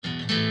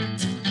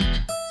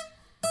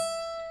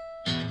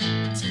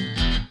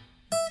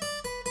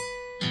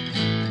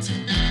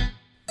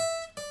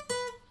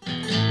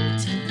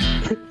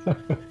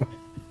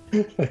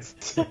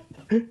It's,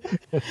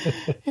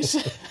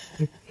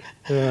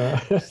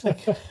 It's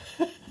like,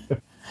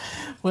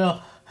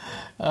 well,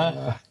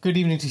 good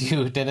evening to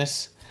you,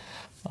 Dennis.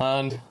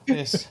 On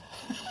this,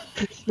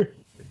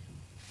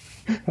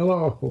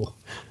 hello.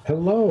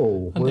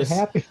 We're this-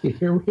 happy.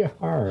 Here we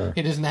are.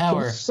 it is an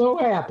hour I'm so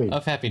happy.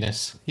 of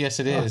happiness. Yes,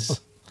 it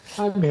is.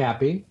 I'm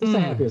happy. It's the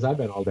happiest I've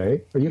been all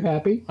day. Are you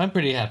happy? I'm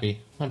pretty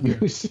happy. I'm You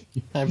pretty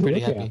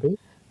look happy.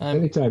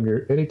 Anytime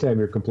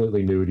you're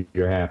completely nude,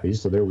 you're happy.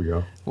 So there we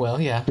go.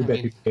 Well, yeah. Too I bad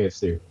mean, you can't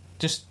see.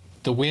 just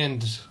the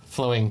wind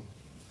flowing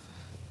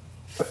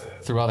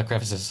through all the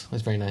crevices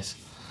is very nice.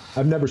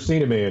 I've never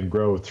seen a man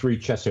grow 3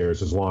 chest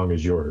hairs as long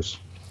as yours.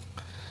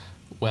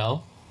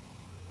 Well,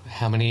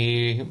 how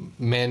many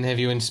men have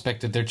you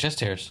inspected their chest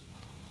hairs?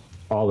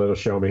 All that'll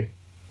show me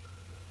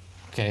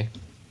Okay.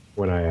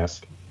 when I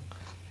ask.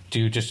 Do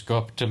you just go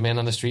up to men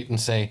on the street and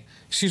say,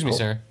 "Excuse me,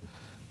 sir,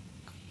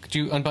 could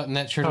you unbutton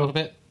that shirt a little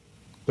bit?"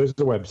 There's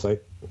the website.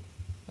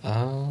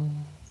 Oh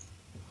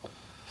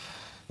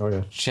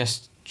yeah.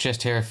 Chest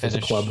hair a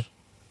fetish club.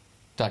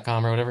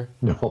 .com or whatever.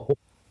 No.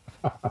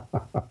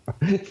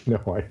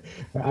 No,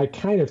 I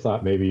kind of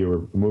thought maybe you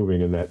were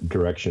moving in that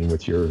direction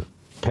with your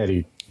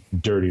petty,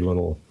 dirty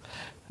little.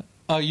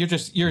 Oh, you're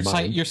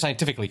Mind.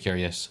 scientifically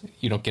curious.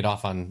 You don't get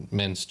off on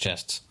men's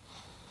chests.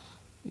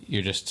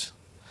 You're just.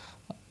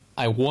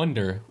 I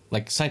wonder,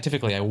 like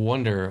scientifically, I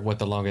wonder what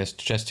the longest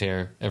chest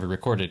hair ever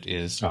recorded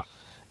is. Ah.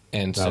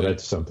 And Now so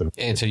that's something.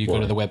 And so you go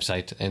to the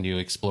website and you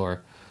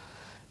explore,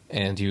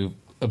 and you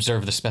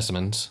observe the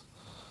specimens.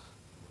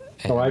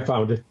 Oh, I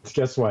found it.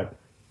 Guess what?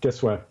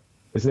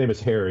 His name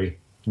is Harry.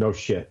 No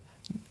shit.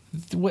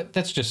 What?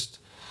 That's just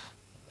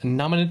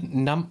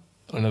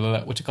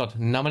what's it called?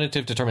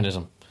 Nominative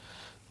determinism,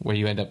 where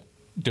you end up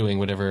doing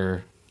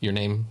whatever your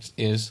name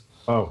is.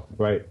 Oh,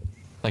 right.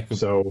 Like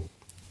So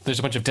there's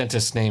a bunch of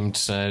dentists named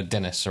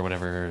Dennis or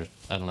whatever.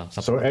 I don't know.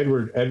 So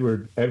Edward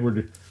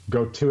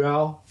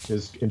Gotual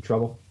is in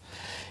trouble.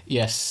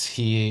 Yes,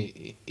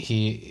 he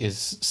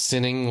is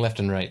sinning left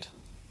and right.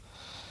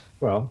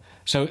 Well,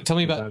 So tell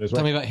me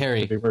about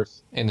Harry Could be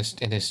worse. and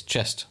his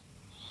chest.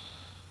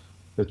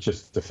 It's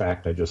just the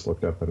fact I just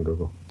looked up on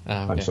Google. Oh,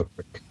 okay. I'm so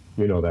quick.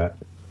 You know that.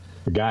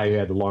 The guy who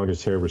had the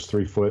longest hair was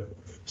 3 foot,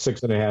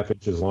 6.5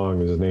 inches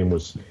long. His name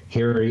was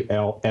Harry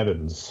L.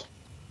 Evans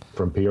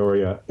from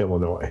Peoria,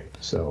 Illinois.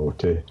 So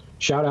to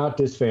shout out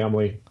to his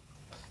family.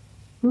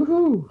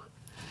 Woohoo!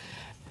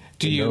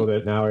 Do you know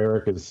that now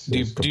Eric is do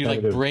you like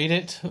competitive. braid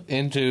it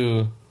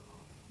into?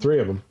 3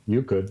 of them.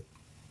 You could.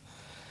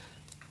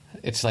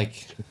 It's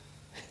like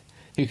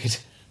you could.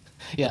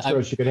 Yeah,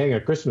 So she could hang a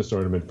Christmas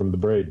ornament from the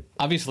braid.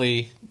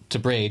 obviously to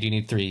braid you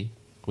need 3.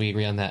 We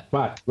agree on that.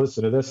 But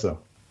listen to this, though.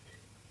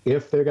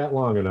 If they got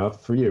long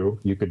enough for you,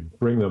 you could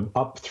bring them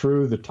up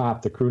through the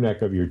top, the crew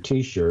neck of your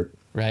T-shirt,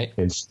 Right?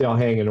 and still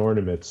hang an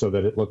ornament so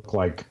that it looked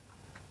like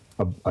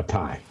a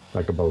tie,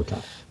 like a bow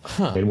tie.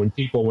 Huh. And when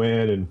people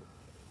went and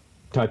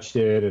touched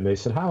it, and they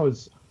said, "How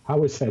is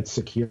that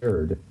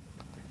secured?"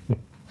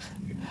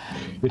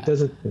 It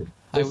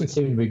doesn't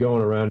seem to be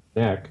going around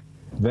your neck.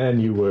 Then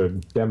you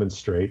would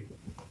demonstrate.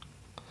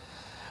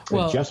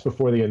 Well- And just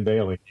before the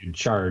unveiling, you'd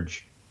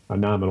charge a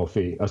nominal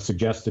fee, a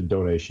suggested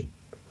donation,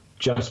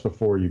 just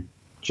before you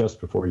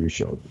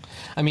showed.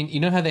 I mean, you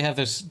know how they have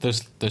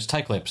those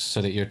tie clips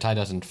so that your tie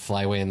doesn't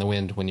fly away in the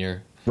wind when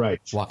you're Right.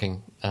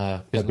 walking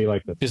That'd be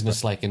like this.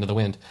 business-like into the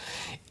wind.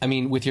 I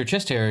mean, with your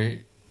chest hair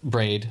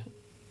braid,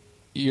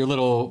 your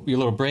little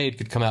braid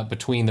could come out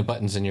between the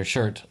buttons in your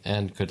shirt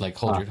and could like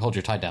hold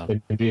your tie down.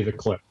 It could be the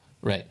clip,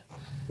 Right.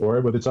 or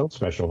with its own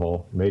special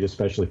hole made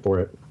especially for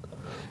it,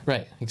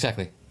 Right.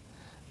 Exactly.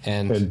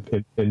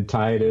 And and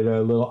tie it at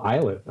a little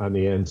eyelet on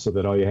the end, so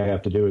that all you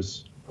have to do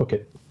is hook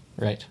it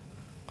right.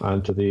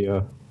 onto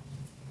the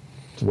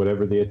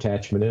whatever the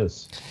attachment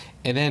is.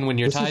 And then when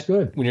your This tie is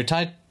good.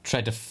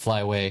 tried to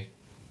fly away,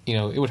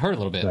 it would hurt a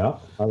little bit Yeah,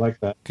 I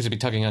like that. because it'd be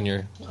tugging on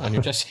your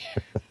chest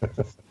hair.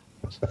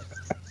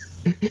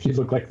 You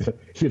look like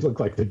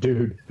the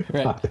dude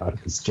Right. popped out of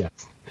his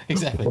chest.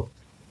 Exactly.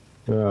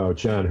 Oh,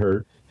 John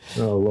Hurt.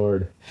 Oh,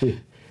 Lord.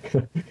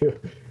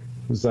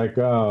 It's like,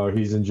 oh,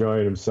 he's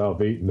enjoying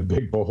himself eating the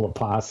big bowl of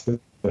pasta,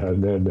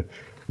 and then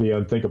the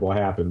unthinkable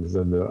happens,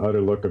 and the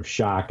utter look of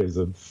shock is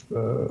an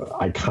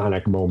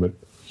iconic moment.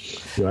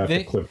 You'll have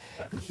to clip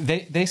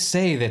that. They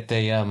say that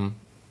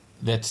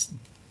that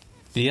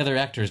the other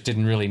actors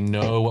didn't really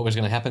know what was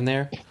going to happen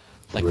there.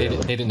 Like Really?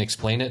 they didn't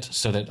explain it,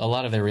 so that a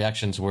lot of their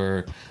reactions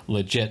were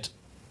legit.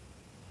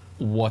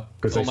 What?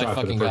 'Cause they Oh my saw it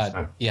for the fucking first god!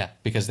 time. Yeah,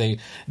 because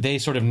they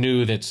sort of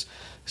knew that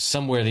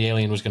somewhere the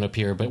alien was going to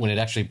appear, but when it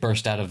actually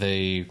burst out of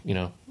the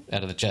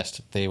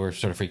chest, they were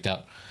sort of freaked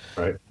out.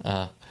 Right.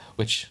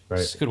 Which Right.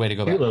 is a good way to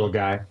go Cute about it. little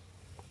guy.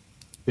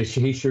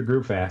 He sure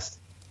grew fast.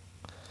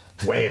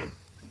 Wham!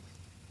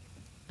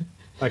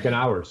 Like in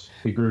hours,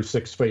 he grew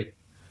 6 feet.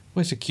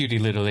 Was a cutie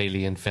little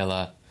alien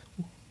fella.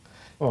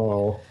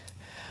 Oh.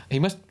 He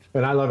must.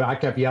 And I love it. I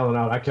kept yelling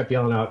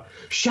out,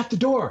 shut the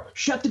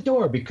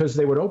door, because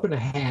they would open a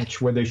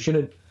hatch where they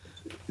shouldn't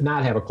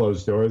not have a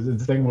closed door. The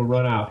thing will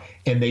run out,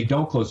 and they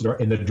don't close the door.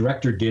 And the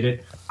director did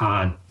it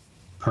on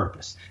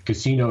purpose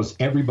because he knows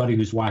everybody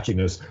who's watching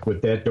this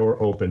with that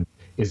door open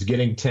is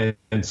getting tense,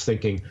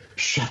 thinking,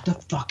 "Shut the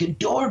fucking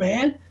door,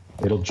 man!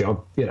 It'll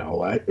jump.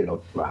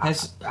 It'll."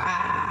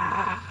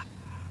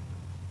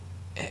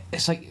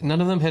 It's like none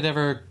of them had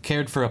ever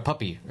cared for a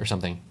puppy or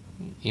something,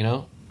 you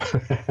know.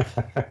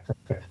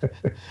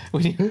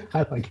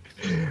 I like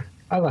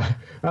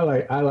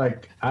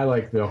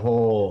the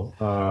whole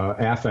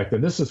affect,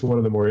 and this is one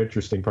of the more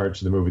interesting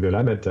parts of the movie that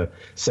I meant to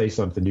say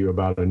something to you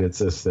about, and it's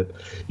this that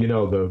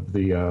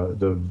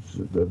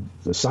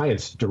the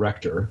science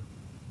director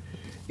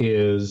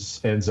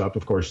ends up,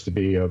 of course, to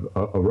be a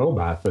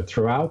robot, but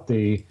throughout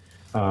the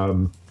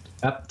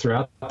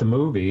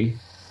movie,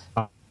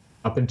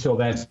 up until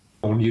that,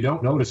 you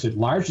don't notice it,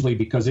 largely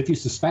because if you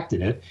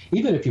suspected it,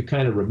 even if you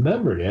kind of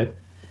remembered it,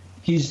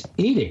 he's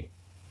eating.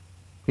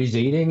 He's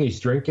eating, he's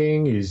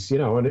drinking, and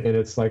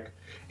it's like,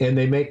 and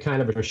they make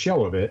kind of a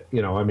show of it,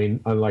 I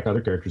mean, unlike other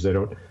characters, they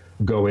don't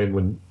go in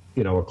when,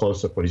 a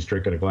close-up when he's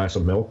drinking a glass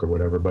of milk or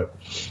whatever, but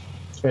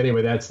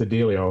anyway, that's the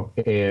dealio,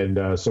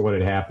 and so when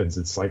it happens,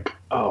 it's like,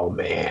 oh,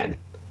 man.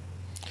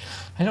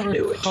 I don't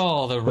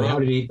recall the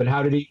But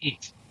how did he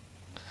eat?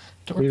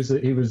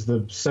 He was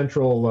the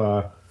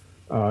central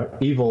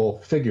evil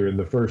figure in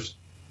the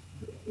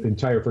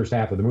entire first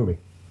half of the movie.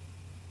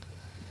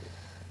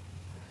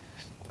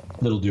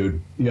 Little dude,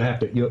 you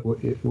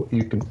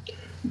can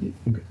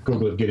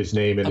Google it, get his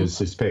name and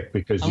his pick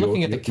because you'll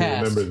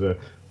remember the.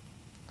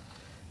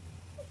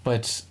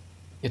 But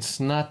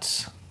it's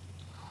not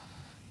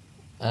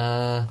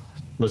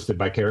listed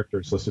by character.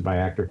 It's listed by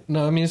actor.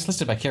 No, I mean it's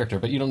listed by character,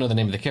 but you don't know the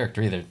name of the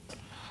character either.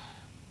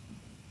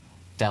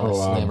 Dallas,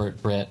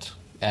 Lambert, Brett,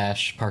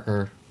 Ash,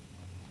 Parker.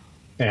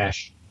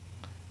 Ash.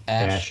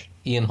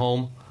 Ian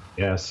Holm.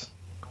 Yes.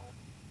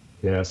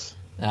 Yes.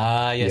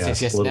 Now I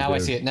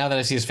see it. Now that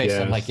I see his face,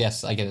 I'm like,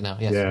 yes, I get it now.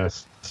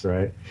 Yes, that's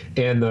right.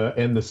 And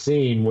the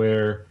scene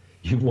where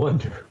you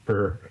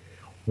wonder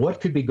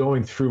what could be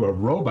going through a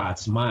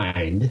robot's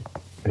mind,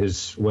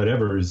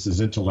 whatever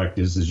his intellect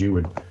is, as you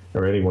would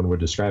or anyone would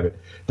describe it,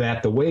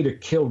 that the way to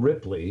kill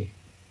Ripley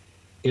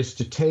is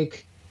to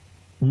take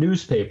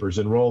newspapers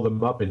and roll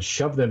them up and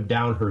shove them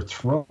down her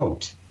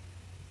throat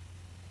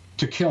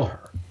to kill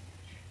her.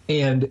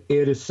 And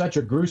it is such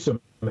a gruesome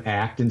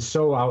act and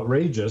so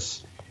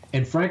outrageous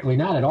and frankly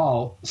not at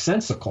all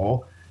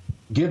sensical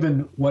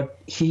given what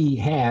he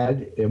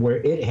had and where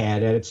it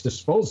had at its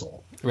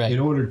disposal in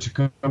order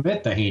to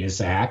commit the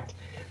heinous act.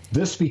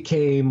 This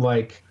became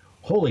like,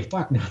 holy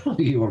fuck, not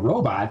only are you a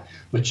robot,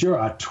 but you're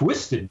a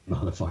twisted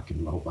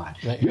motherfucking robot.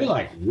 You're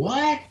like,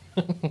 what?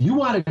 You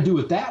want to do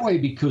it that way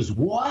because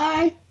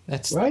why?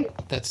 That's right.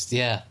 That's,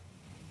 yeah.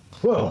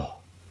 Whoa.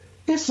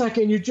 It's like,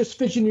 and you're just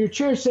fidgeting in your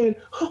chair saying,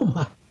 oh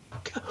my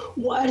God,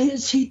 what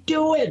is he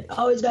doing?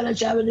 Oh, he's going to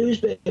shove a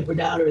newspaper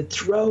down her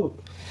throat.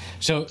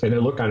 So, and the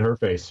look on her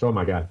face. Oh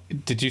my God.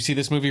 Did you see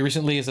this movie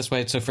recently? Is this why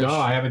it's so fresh? No,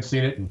 I haven't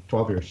seen it in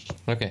 12 years.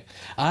 Okay.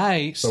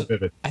 So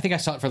vivid. I think I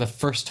saw it for the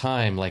first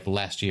time like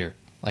last year.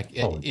 Like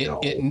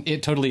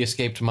it totally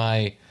escaped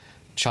my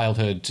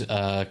childhood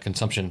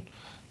consumption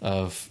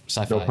of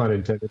sci-fi. No pun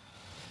intended.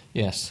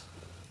 Yes.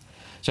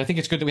 So I think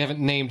it's good that we haven't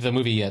named the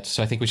movie yet.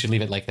 So I think we should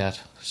leave it like that.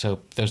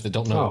 So those that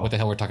don't know what the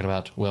hell we're talking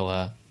about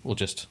will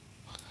just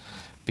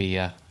be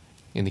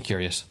in the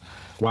curious.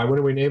 Why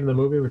wouldn't we name the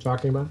movie we're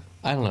talking about?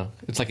 I don't know.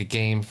 It's like a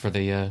game for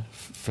the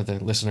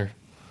listener.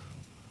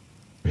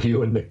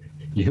 You and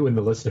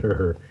the listener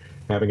are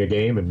having a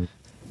game, and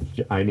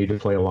I need to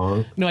play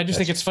along. No, I just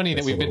think it's funny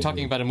that we've been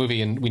talking about a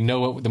movie and we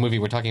know what the movie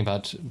we're talking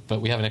about,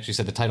 but we haven't actually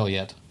said the title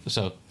yet.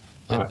 So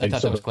I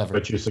thought that was clever.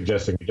 But you're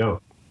suggesting we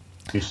don't.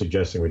 You're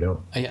suggesting we don't.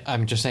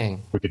 I'm just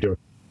saying. We could do it.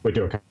 We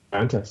do a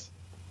contest.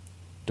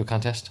 Do a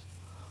contest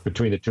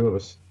between the two of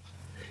us.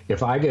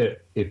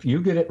 If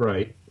you get it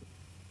right,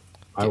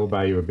 I will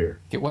buy you a beer.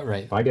 Get what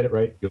right? If I get it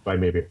right, you'll buy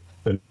me a beer.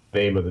 The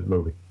name of the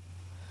movie.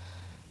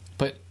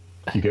 But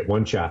you get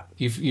one shot.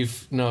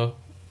 No.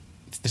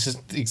 This is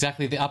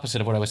exactly the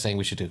opposite of what I was saying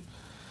we should do.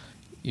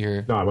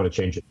 No, I want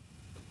to change it.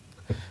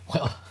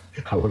 Well,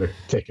 I want to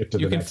take it to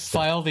the next. You can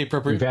file the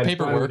appropriate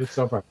paperwork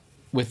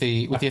with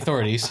the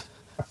authorities,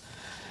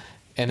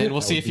 and then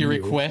we'll see if your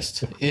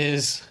request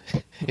is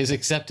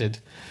accepted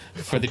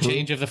for the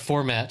change of the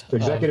format.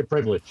 Executive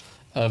privilege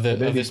of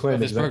this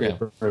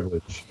program.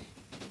 Privilege.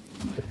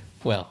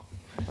 Well,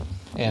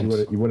 and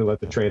you wouldn't let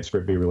the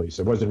transcript be released.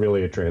 It wasn't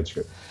really a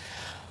transcript.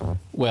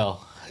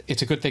 Well,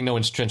 it's a good thing no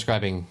one's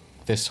transcribing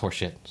this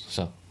horseshit.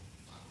 So,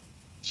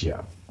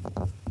 yeah.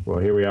 Well,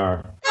 here we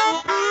are.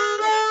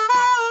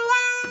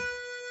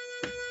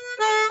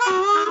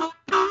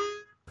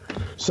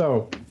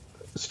 So,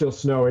 still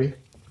snowy.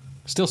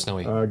 Still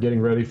snowy. Getting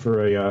ready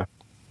for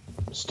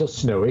still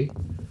snowy.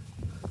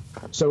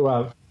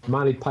 So,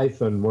 Monty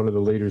Python, one of the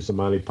leaders of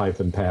Monty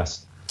Python,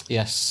 passed.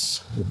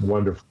 Yes.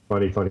 Wonderful,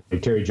 funny.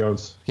 Terry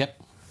Jones.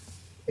 Yep.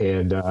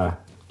 And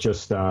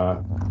just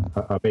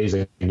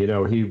amazing. You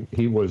know,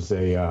 he was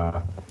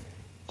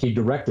he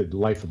directed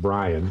Life of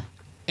Brian.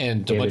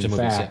 And a And bunch in of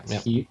movies. fact,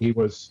 Yeah. he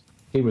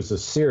was a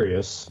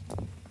serious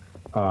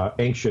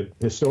ancient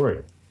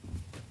historian,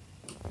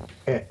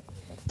 Eh,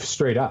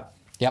 straight up,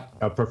 Yep.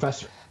 a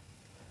professor.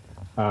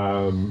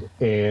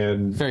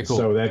 And Very cool.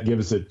 so that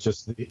gives it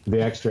just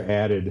the extra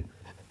added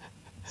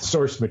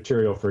source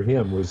material for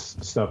him was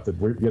stuff that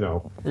we,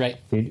 Right.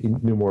 he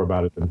knew more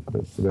about it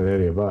than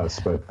any of us.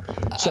 But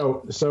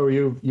so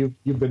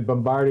you've been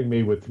bombarding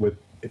me with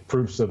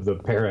proofs of the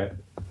parrot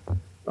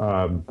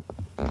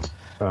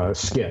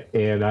skit,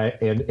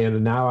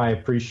 and now I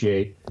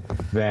appreciate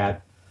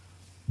that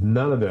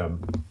none of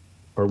them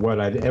are what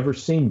I'd ever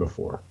seen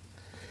before.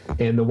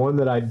 And the one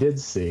that I did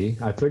see,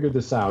 I figured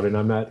this out, and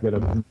I'm not going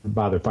to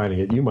bother finding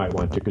it. You might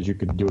want to, because you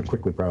could do it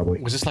quickly, probably.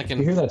 Was this like You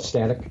hear that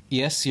static?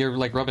 Yes, you're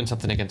like rubbing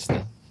something against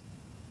the...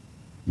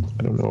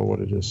 I don't know what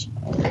it is.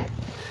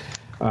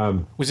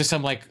 Was this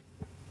some like...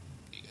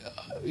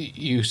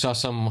 you saw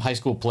some high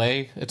school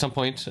play at some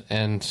point,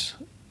 and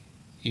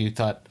you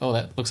thought, oh,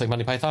 that looks like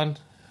Monty Python?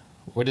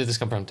 Where did this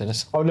come from,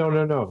 Dennis? Oh,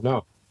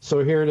 no.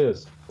 So here it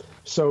is.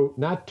 So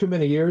not too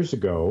many years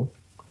ago,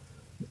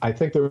 I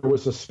think there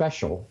was a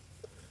special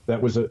that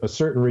was a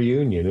certain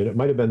reunion, and it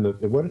might have been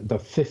it wasn't the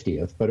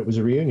 50th, but it was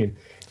a reunion,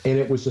 and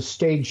it was a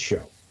stage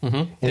show.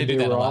 Mm-hmm. And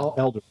they were all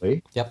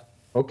elderly. Yep.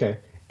 Okay.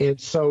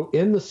 And so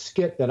in the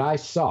skit that I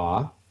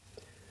saw,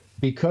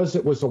 because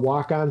it was a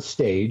walk-on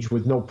stage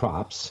with no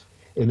props,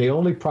 and the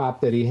only prop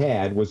that he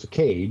had was a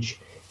cage,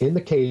 in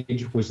the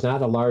cage was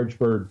not a large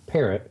bird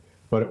parrot,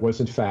 but it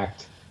was in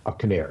fact a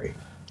canary.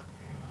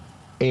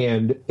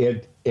 And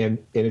I'm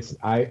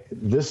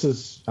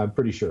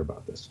pretty sure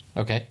about this.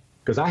 Okay.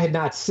 Because I had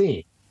not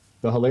seen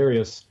the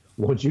hilarious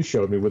ones you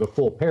showed me with a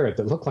full parrot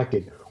that looked like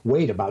it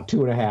weighed about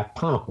 2.5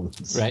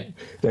 pounds. Right.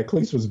 That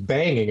Cleese was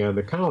banging on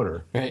the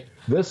counter. Right.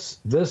 This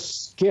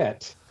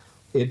skit,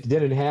 it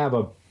didn't have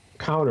a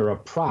counter, a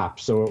prop,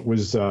 so it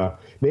was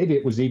maybe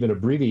it was even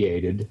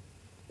abbreviated.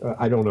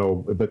 I don't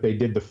know, but they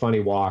did the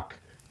funny walk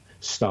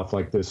stuff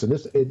like this,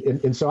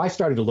 and so I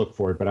started to look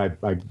for it, but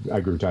I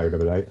grew tired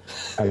of it.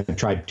 I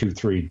tried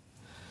 2-3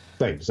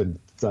 things and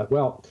thought,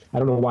 well, I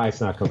don't know why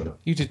it's not coming up.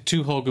 You did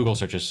 2 whole Google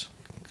searches.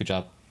 Good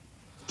job.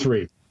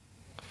 3.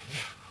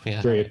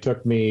 Yeah. 3. It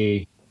took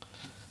me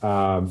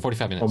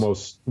 45 minutes.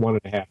 almost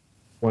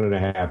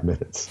 1.5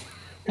 minutes,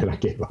 and I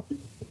gave up.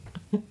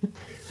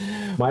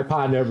 My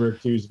pa never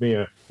accused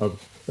me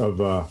of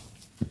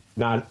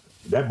not,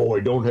 that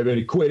boy don't have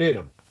any quit in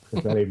him.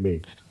 That ain't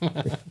me.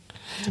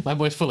 My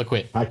boy's full of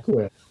quit. I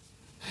quit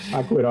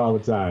all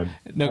the time.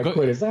 No,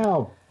 quit as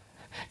hell.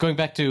 Going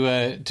back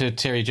to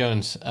Terry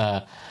Jones,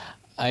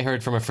 I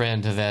heard from a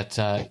friend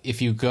that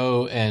if you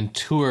go and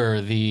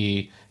tour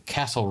the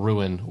castle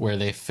ruin where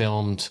they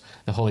filmed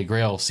the Holy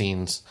Grail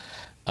scenes,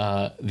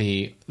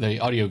 the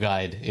audio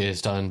guide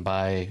is done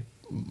by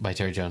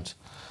Terry Jones,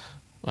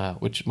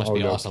 which must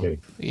be awesome.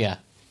 Kidding. Yeah,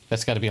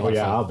 that's got to be a lot of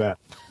yeah, fun. I'll bet.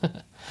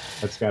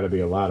 That's got to be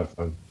a lot of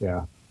fun.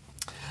 Yeah.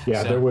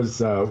 Yeah, So- there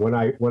was when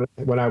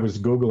I was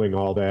Googling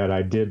all that,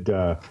 I did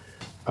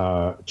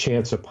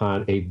chance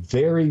upon a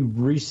very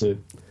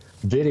recent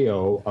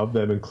video of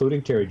them,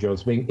 including Terry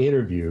Jones, being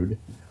interviewed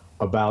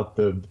about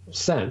the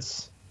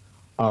sense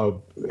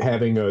of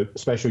having a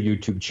special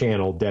YouTube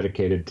channel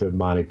dedicated to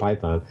Monty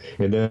Python,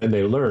 and then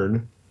they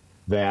learn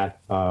that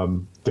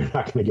they're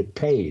not going to get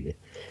paid,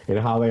 and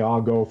how they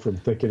all go from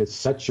thinking it's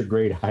such a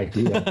great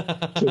idea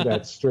to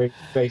that straight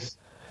face.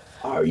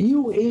 Are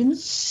you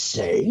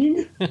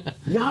insane?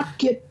 Not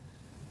get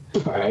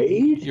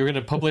paid? You're going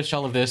to publish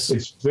all of this.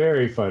 It's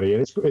very funny,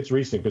 and it's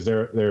recent because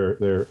they're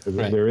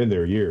in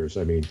their years.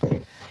 I mean,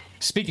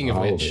 Speaking of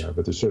how old which, they are,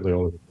 but they're certainly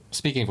older.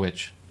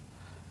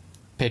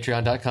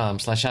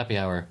 Patreon.com/happy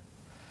hour.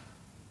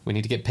 We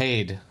need to get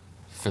paid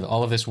for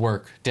all of this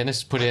work.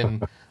 Dennis put in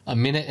 1.5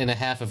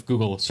 minutes of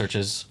Google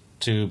searches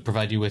to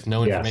provide you with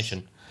no Yes.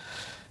 information.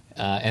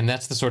 And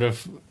that's the sort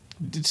of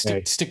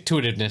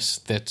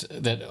stick-to-itiveness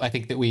that I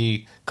think that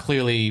we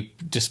clearly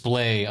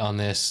display on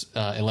this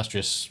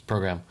illustrious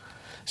program.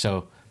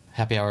 So,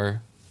 happy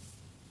hour,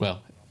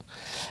 well,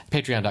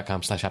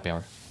 patreon.com/happy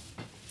hour.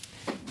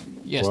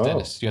 Yes, Whoa.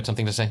 Dennis, you had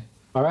something to say?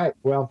 All right.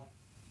 Well,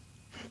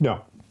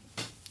 no,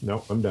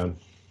 I'm done.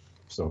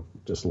 So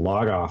just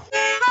log off.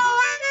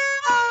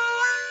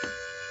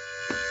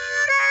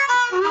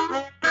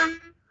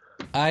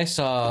 I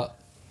saw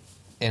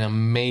an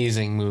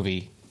amazing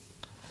movie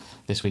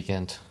this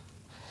weekend.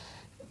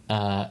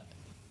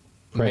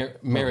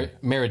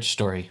 Marriage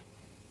Story.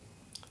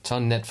 It's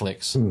on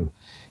Netflix.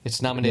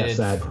 It's nominated. Yes,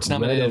 I've it's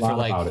nominated read a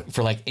lot about it.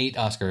 for like 8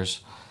 Oscars,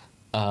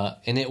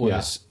 and it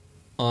was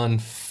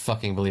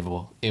unfucking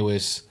believable. It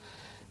was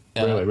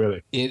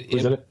Really.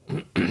 Who's in it?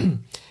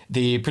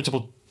 The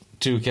principal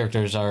 2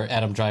 characters are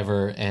Adam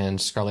Driver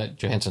and Scarlett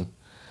Johansson,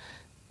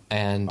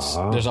 and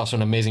there's also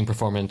an amazing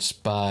performance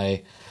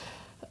by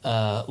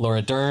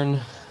Laura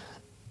Dern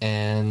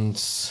and.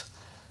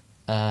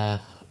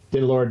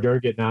 Did Laura Dern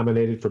get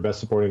nominated for Best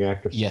Supporting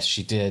Actress? Yes,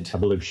 she did, I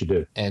believe she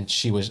did. and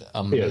she was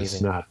amazing.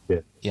 It's not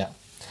it. Yeah.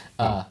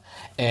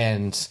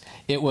 And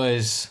it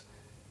was,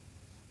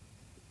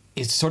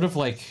 it's sort of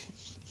like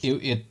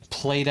it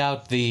played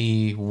out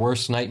the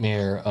worst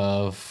nightmare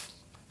of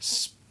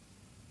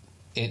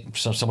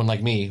someone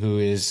like me who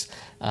is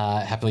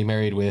happily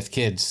married with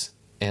kids,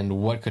 and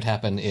what could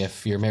happen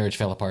if your marriage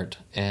fell apart,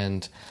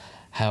 and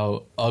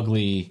how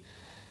ugly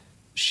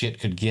shit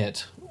could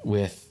get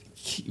with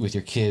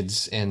your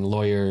kids and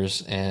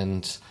lawyers,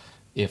 and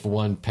if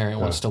one parent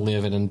wants to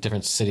live in a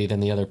different city than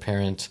the other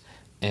parent.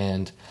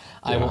 And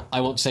I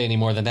won't say any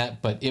more than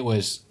that, but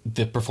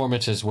the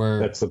performances were...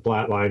 That's the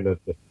flat line that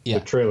the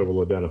trailer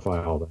will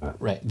identify all that.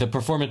 Right. The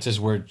performances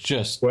were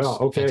just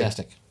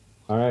fantastic.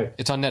 All right.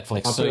 It's on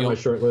Netflix. I'll put it on my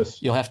short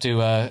list. You'll have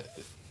to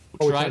it's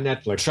on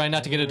Netflix. Try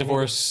not to get a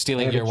divorce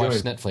stealing your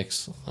wife's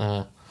Netflix.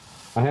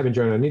 I haven't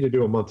joined. I need to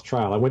do a month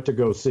trial. I went to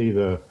go see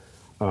the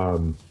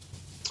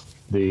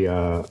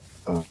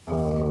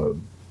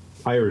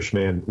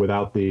Irishman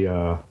without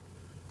the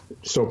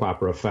soap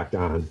opera effect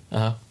on,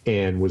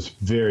 and was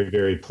very,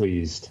 very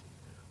pleased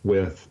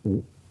with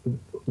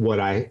what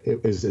I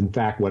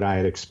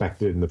had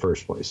expected in the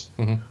first place.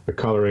 Mm-hmm. The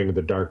coloring,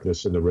 the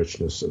darkness, and the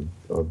richness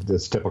of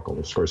this typical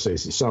of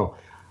Scorsese. So,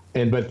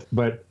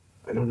 but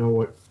I don't know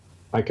what.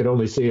 I could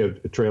only see a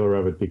trailer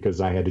of it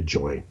because I had to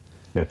join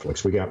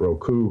Netflix. We got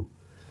Roku,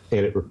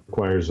 and it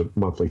requires a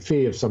monthly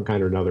fee of some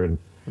kind or another. And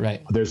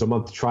there's a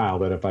month trial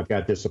that if I've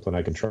got discipline,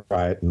 I can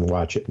try it and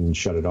watch it and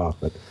shut it off.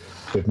 But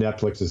if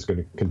Netflix is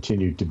going to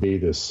continue to be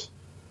this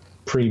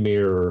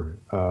premier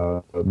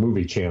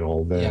movie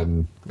channel,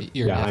 then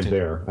I'm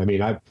there. I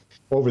mean,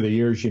 over the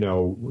years,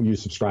 you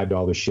subscribe to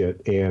all this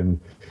shit, and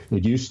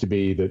it used to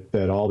be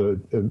that all the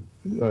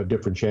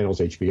different channels,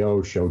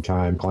 HBO,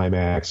 Showtime,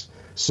 Climax,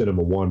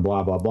 Cinema One,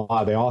 blah, blah,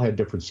 blah, they all had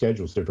different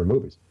schedules, different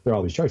movies. There are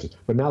all these choices,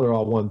 but now they're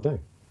all one thing.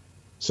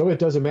 So it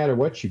doesn't matter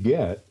what you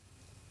get.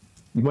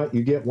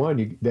 You get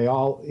one.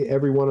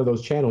 Every one of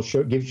those channels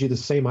gives you the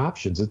same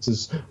options. It's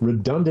as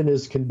redundant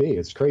as can be.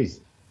 It's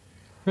crazy.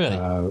 Really?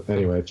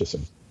 Anyway, it's just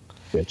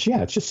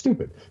it's just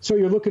stupid. So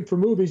you're looking for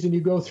movies, and you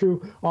go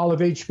through all of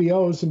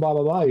HBO's and blah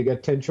blah blah. You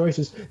got 10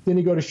 choices. Then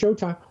you go to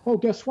Showtime. Oh,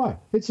 guess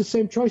what? It's the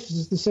same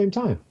choices at the same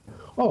time.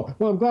 Oh,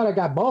 well, I'm glad I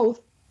got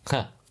both.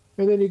 Huh.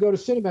 And then you go to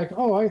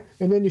Cinemax.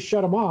 And then you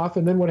shut them off.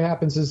 And then what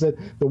happens is that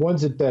the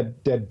ones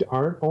that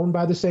aren't owned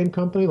by the same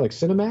company, like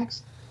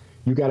Cinemax,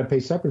 you got to pay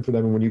separate for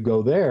them. And when you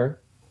go there,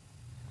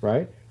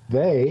 right,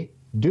 they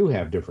do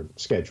have different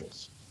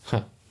schedules.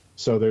 Huh.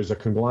 So there's a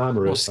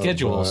conglomerate. Well,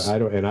 schedules. I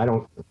don't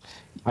know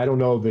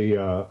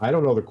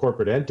the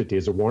corporate entity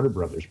as a Warner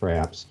Brothers,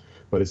 perhaps,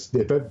 but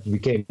it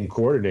became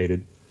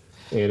coordinated,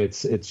 and it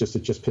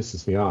just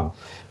pisses me off.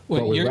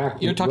 Well,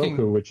 you're talking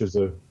Roku, which is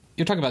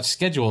you're talking about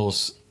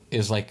schedules,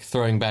 is like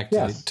throwing back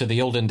to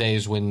the olden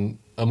days when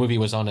a movie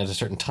was on at a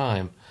certain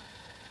time,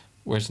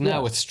 whereas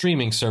now with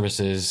streaming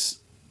services,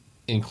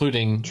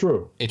 including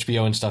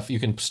HBO and stuff, you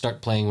can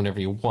start playing whenever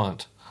you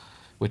want,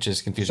 which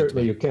is confusing.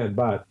 Certainly you can,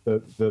 but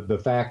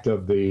the fact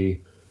of the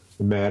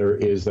matter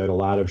is that a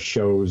lot of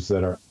shows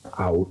that are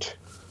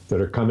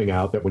coming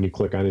out, that when you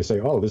click on it, say,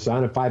 oh, this is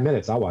on in 5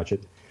 minutes, I'll watch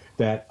it,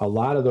 that a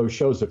lot of those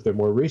shows, if they're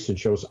more recent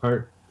shows,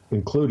 aren't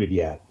included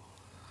yet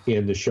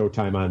in the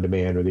Showtime On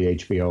Demand or the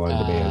HBO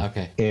On Demand.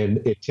 Okay. And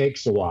it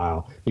takes a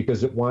while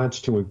because it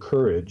wants to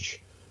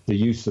encourage the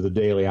use of the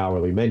daily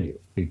hourly menu,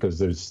 because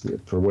there's,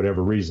 for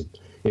whatever reason,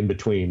 in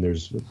between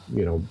there's,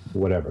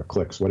 whatever,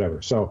 clicks,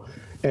 whatever. So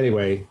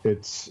anyway,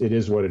 it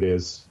is what it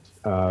is.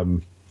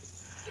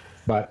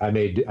 But I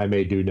may do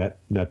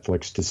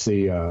Netflix to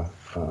see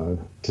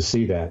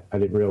that. I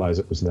didn't realize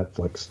it was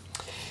Netflix.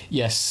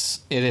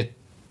 Yes,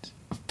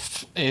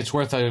 it's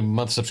worth a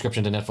month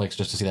subscription to Netflix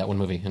just to see that one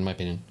movie, in my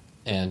opinion.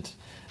 And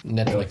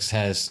Netflix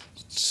has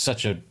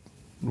such a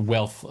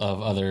wealth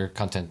of other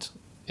content.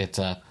 It's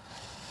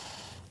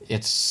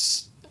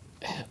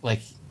like,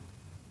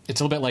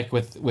 it's a little bit like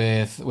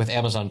with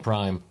Amazon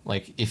Prime.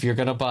 Like, if you're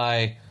gonna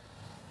buy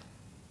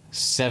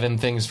 7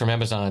 things from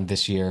Amazon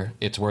this year,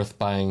 it's worth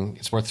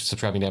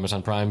subscribing to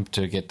Amazon Prime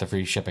to get the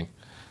free shipping.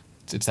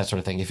 It's that sort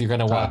of thing. If you're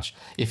gonna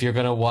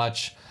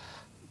watch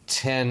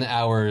 10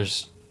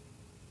 hours,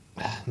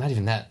 not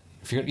even that.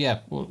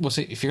 We'll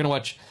see. If you're gonna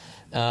watch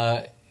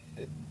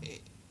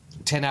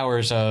 10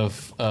 hours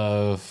of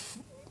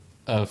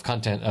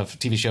content, of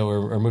TV show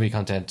or movie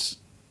content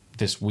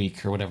this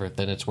week or whatever,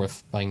 then it's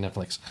worth buying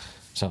Netflix.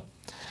 So,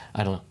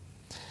 I don't know.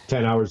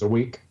 10 hours a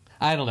week?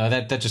 I don't know.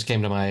 That just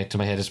came to my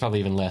head. It's probably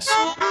even less.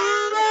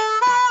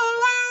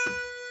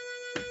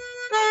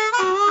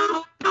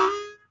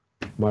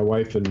 My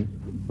wife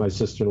and my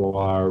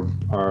sister-in-law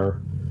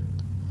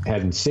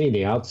hadn't seen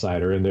The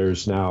Outsider, and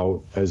there's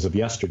now, as of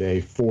yesterday,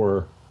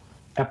 4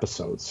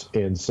 episodes.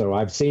 And so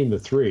I've seen the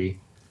 3.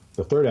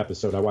 The 3rd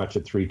episode, I watched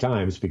it 3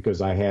 times because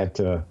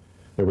there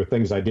were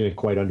things I didn't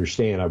quite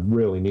understand. I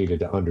really needed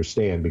to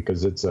understand,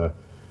 because it's a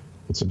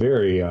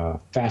very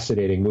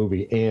fascinating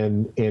movie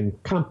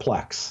and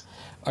complex.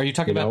 Are you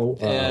talking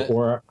about?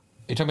 Are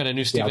you talking about a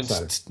new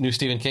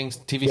Stephen King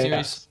TV series?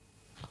 Yes.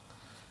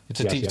 It's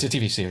a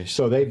TV series.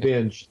 So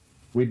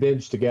we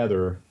binged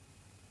together,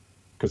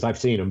 because I've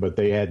seen them, but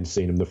they hadn't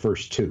seen them, the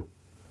first 2.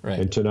 Right.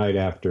 And tonight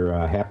after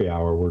happy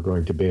hour, we're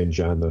going to binge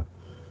on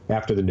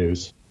after the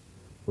news.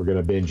 we're going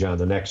to binge on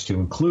the next two,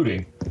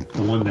 including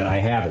the one that I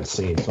haven't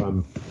seen.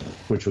 So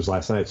which was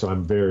last night. So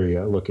I'm very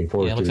looking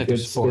forward to it. Like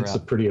It's a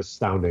pretty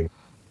astounding.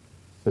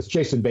 It's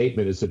Jason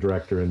Bateman is the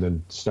director and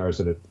then stars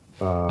in it.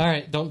 All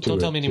right, don't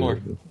tell me anymore.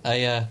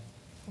 I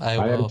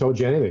haven't told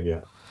you anything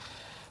yet.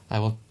 I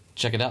will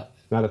check it out.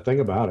 Not a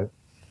thing about it.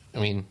 I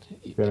mean,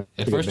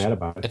 at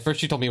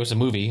first you told me it was a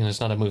movie, and it's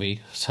not a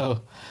movie.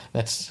 So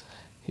that's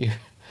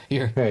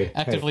you're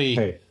actively.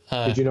 Hey,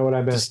 did you know what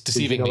I meant?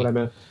 Deceiving Did you know what I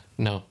meant?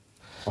 No,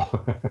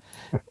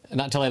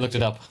 not until I looked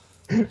it up.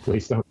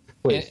 Please don't.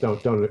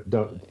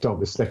 Don't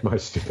mistake my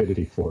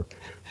stupidity for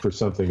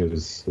something that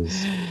is.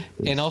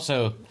 And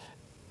also,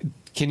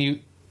 can you?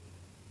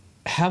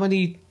 How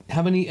many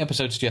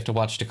episodes do you have to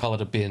watch to call it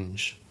a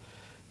binge?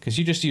 Because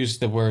you just used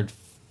the word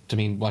to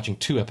mean watching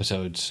 2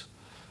 episodes.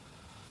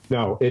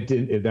 No, it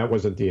didn't. That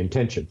wasn't the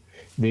intention.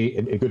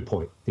 A good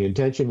point. The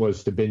intention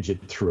was to binge it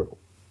through.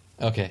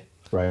 Okay.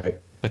 Right.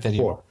 But then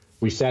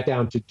we sat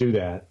down to do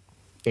that,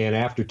 and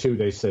after 2,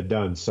 they said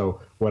done.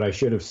 So what I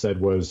should have said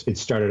was it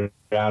started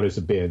out as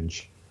a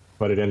binge,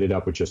 but it ended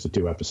up with just a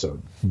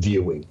 2-episode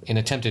viewing. An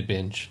attempted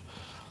binge.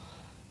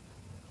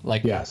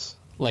 Yes.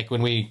 Like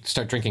when we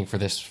start drinking for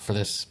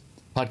this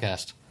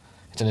podcast,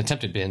 it's an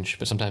attempted binge,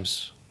 but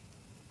sometimes.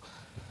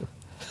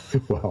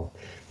 Well,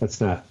 let's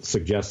not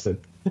suggest that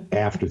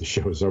after the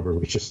show is over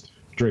we just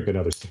drink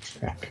another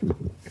 6-pack.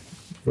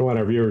 We want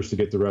our viewers to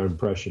get the right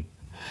impression.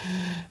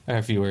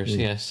 Our viewers,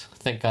 yes.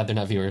 Thank God they're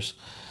not viewers.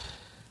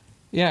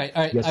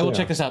 Yeah, yes, I will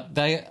check this out.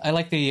 I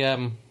like the.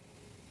 I'm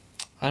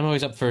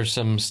always up for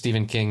some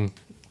Stephen King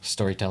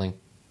storytelling.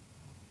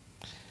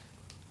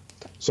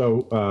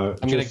 So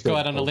I'm going to go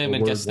out on a limb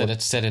and guess that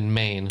it's set in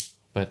Maine,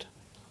 but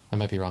I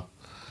might be wrong.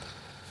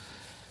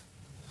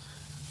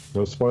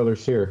 No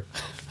spoilers here.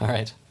 All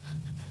right.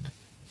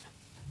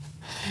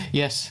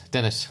 Yes,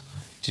 Dennis.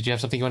 Did you have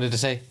something you wanted to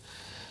say?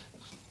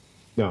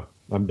 No,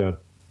 I'm done.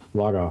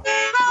 Log off.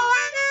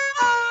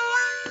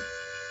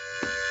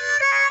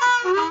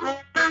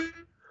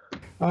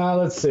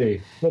 Let's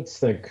see. Let's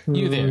think.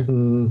 You there?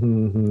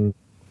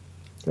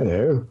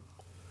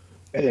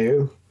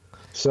 Hello.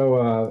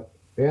 So,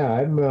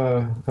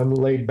 I'm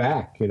laid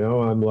back.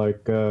 I'm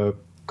like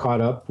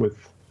caught up with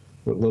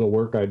what little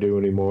work I do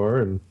anymore,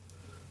 and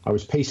I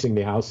was pacing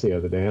the house the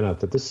other day, and I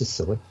thought this is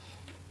silly.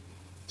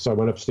 So I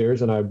went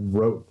upstairs and I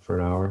wrote for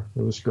an hour.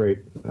 It was great.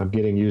 I'm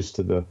getting used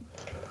to the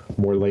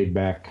more laid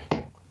back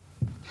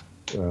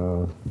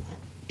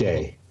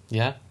day.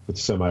 Yeah.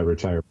 It's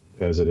semi-retirement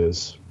as it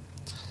is.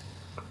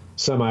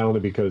 Semi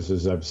only because,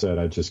 as I've said,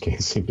 I just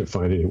can't seem to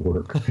find any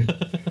work.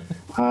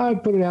 I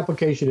put an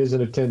application as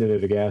an attendant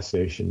at a gas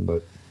station,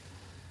 but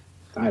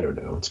I don't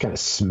know. It's kind of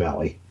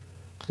smelly.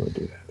 I'll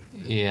do that.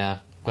 Yeah.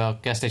 Well,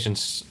 gas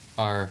stations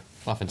are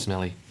often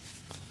smelly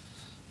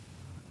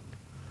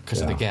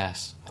because of the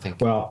gas, I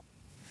think. Well,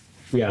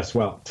 yes.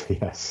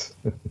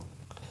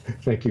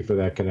 Thank you for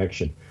that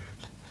connection.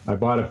 I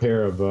bought a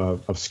pair of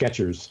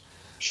Skechers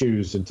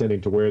shoes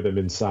intending to wear them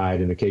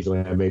inside, and occasionally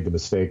I made the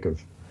mistake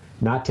of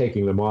not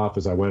taking them off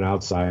as I went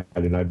outside,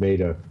 and I made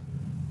a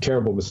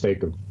terrible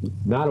mistake of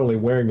not only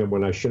wearing them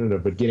when I shouldn't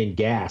have, but getting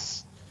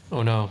gas.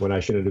 Oh, no. When I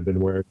shouldn't have been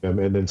wearing them,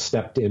 and then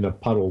stepped in a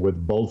puddle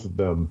with both of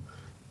them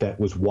that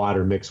was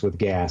water mixed with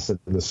gas, and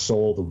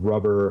the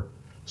rubber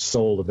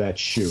sole of that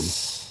shoe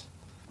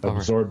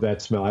absorbed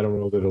that smell. I don't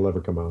know that it'll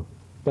ever come out.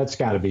 That's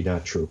got to be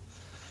not true.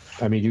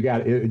 I mean, you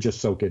got to just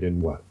soak it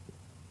in what?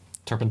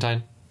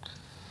 Turpentine?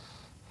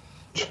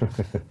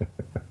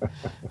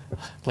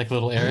 Like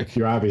little Eric?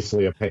 You're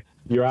obviously a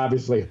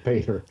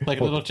painter. Like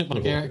a little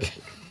chipmunk Eric?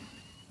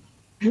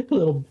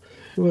 little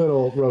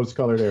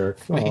rose-colored Eric.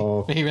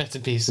 Oh, may he rest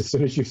in peace. As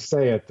soon as you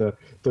say it,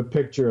 the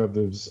picture of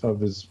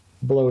his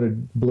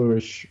bloated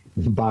bluish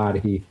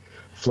body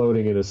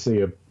floating in a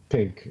sea of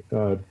pink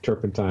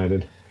turpentine,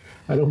 and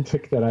I don't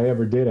think that I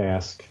ever did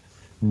ask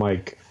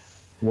Mike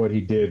what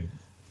he did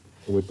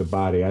with the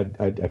body. I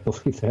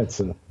believe that's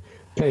a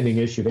pending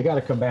issue. They got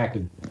to come back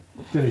and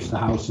finish the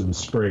house in the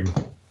spring.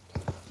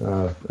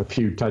 A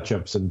few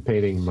touch-ups and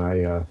painting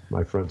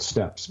my front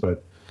steps,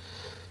 but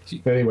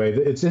anyway,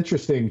 it's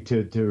interesting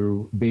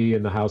to be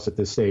in the house at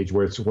this stage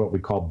where it's what we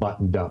call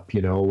buttoned up,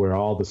 where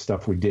all the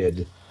stuff we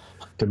did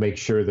to make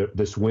sure that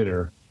this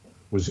winter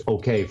was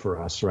okay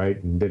for us,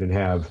 right? And didn't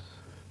have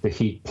the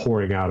heat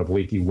pouring out of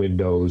leaky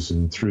windows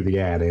and through the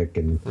attic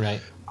and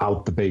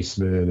out the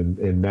basement,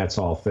 and that's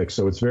all fixed.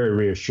 So it's very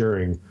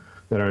reassuring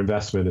that our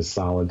investment is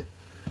solid.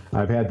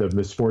 I've had the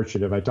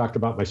misfortune. Have I talked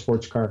about my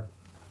sports car?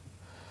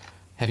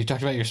 Have you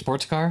talked about your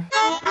sports car?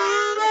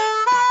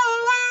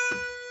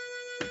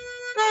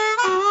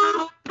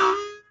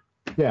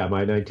 Yeah,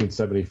 my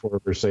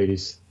 1974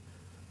 Mercedes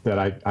that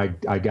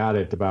I got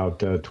it about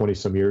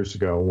 20-some years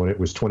ago when it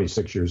was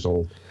 26 years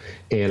old.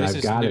 And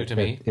I've got it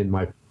in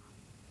my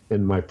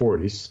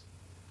 40s.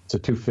 It's a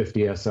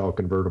 250 SL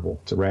convertible.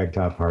 It's a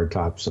ragtop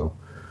hardtop, so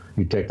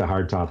you take the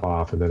hardtop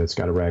off, and then it's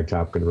got a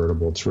ragtop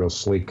convertible. It's real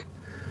sleek.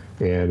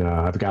 And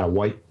I've got a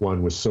white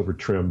one with silver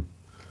trim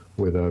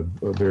with a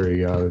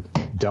very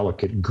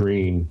delicate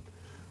green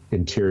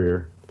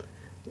interior.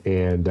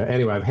 And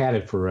anyway, I've had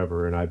it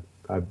forever, and I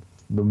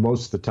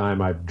most of the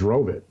time I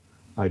drove it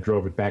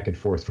back and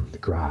forth from the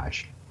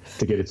garage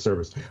to get it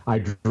serviced. I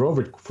drove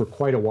it for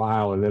quite a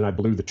while, and then I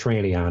blew the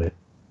tranny on it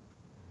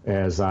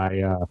as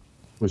I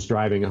was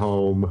driving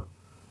home,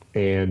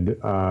 and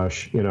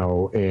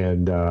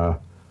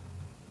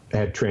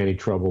had tranny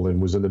trouble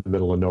and was in the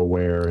middle of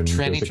nowhere, and Tranny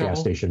there's a trouble?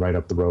 gas station right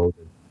up the road.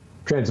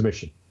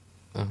 Transmission.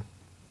 Oh.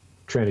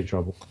 Tranny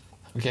trouble.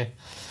 Okay.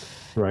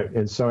 Right.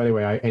 And so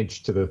anyway, I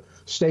inched to the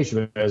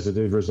station. As a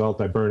result,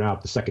 I burned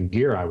out the second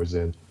gear I was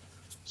in.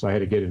 So I had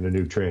to get in a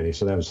new tranny.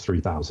 So that was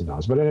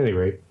 $3,000. But at any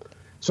rate,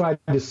 so I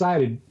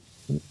decided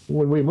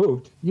when we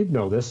moved, you'd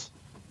know this,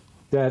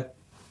 that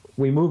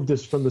we moved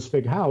this from this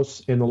big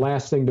house, and the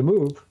last thing to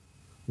move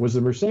was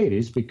the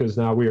Mercedes, because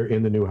now we are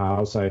in the new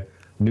house. I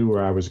knew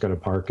where I was going to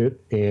park it,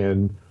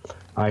 and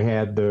I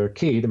had the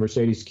key, the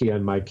Mercedes key,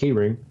 on my key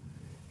ring,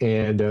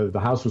 and the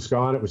house was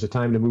gone. It was a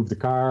time to move the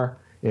car.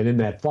 And in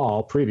that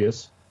fall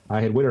previous,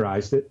 I had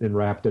winterized it and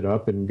wrapped it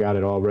up and got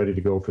it all ready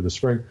to go for the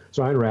spring.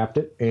 So I unwrapped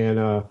it, and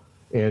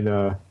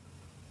the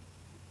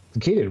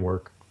key didn't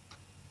work.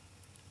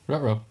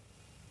 Ruh-roh.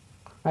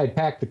 I had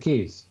packed the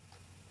keys.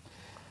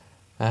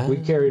 We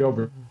carried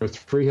over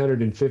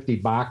 350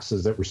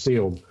 boxes that were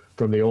sealed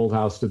from the old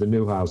house to the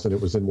new house, and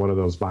it was in one of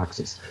those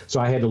boxes. So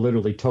I had to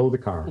literally tow the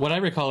car. What I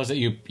recall is that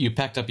you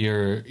packed up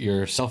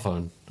your cell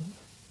phone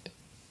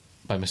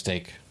by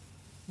mistake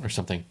or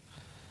something.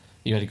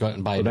 You had to go out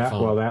and buy a new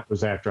phone. Well, that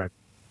was after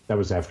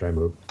I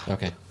moved.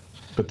 Okay.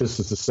 But this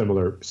is a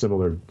similar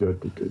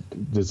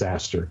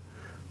disaster.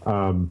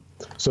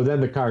 So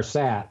then the car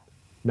sat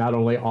not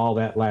only all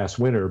that last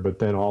winter, but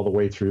then all the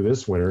way through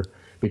this winter,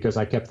 because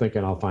I kept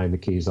thinking, I'll find the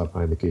keys.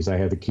 I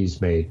had the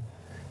keys made.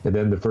 And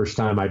then the first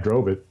time I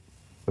drove it,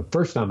 the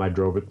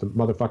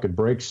motherfucking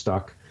brakes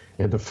stuck,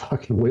 and the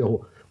fucking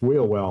wheel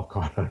well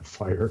caught on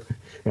fire.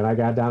 And I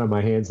got down on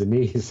my hands and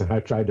knees, and I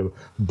tried to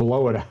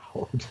blow it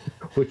out,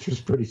 which was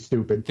pretty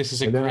stupid. This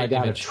is a and then great I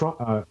got image.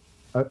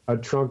 a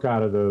trunk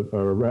out of a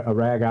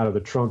rag out of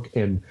the trunk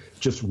and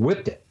just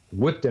whipped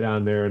it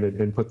on there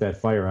and put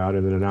that fire out.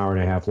 And then an hour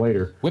and a half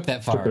later, Whip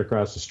that took fire. it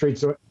across the street.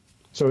 So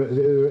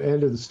the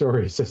end of the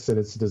story is just that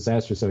it's a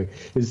disaster setting.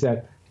 Is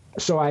that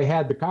so? I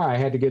had the car. I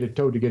had to get it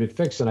towed to get it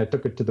fixed, and I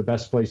took it to the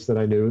best place that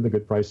I knew, the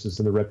good prices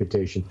and the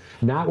reputation.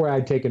 Not where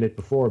I'd taken it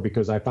before,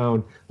 because I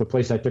found the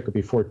place I took it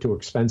before too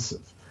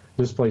expensive.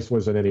 This place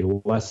wasn't any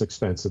less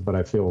expensive, but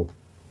I feel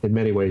in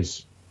many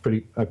ways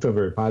I feel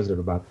very positive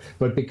about it.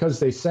 But because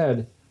they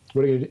said,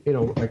 what are you,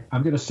 like,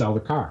 I'm going to sell the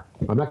car.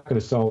 I'm not going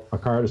to sell a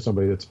car to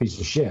somebody that's a piece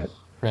of shit.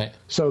 Right.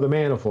 So the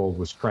manifold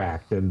was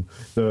cracked, and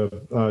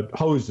the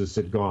hoses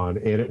had gone,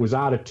 and it was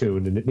out of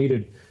tune, and it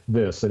needed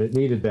this, and it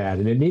needed that,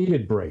 and it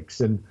needed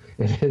brakes, and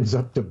it ends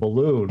up to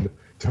balloon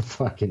to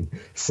fucking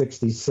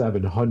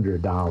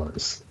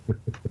 $6,700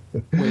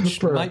 Which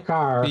for might a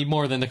car. be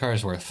more than the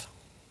car's worth.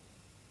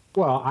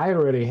 Well, I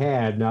already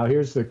had. Now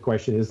here's the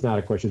question. It's not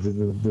a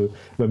question.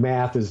 The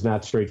math is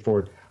not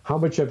straightforward. How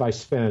much have I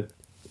spent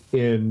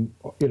in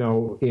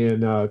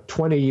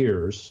 20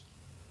 years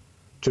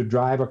to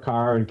drive a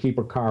car and keep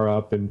a car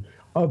up, and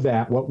of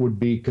that, what would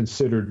be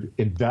considered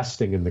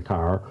investing in the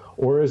car,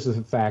 or is it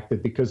the fact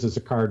that because as the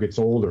car gets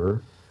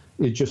older,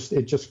 it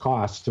just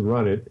costs to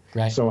run it?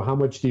 Right. So how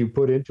much do you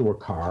put into a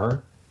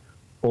car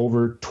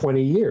over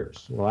 20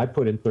 years? Well, I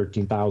put in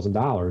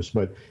 $13,000,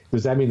 but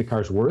does that mean the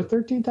car's worth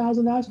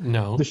 $13,000?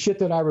 No. The shit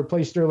that I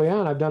replaced early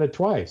on, I've done it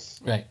twice.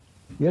 Right.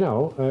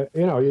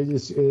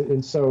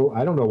 And so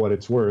I don't know what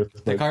it's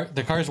worth.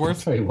 The car's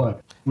worth. Tell you what,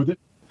 with it.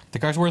 The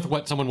car's worth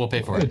what someone will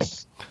pay for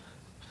it.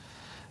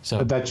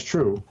 So That's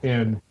true.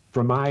 And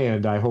from my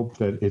end, I hope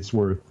that it's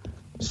worth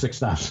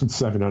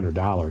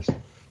 $6,700.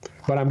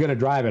 But I'm going to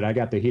drive it. I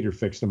got the heater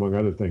fixed, among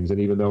other things. And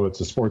even though it's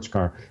a sports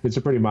car, it's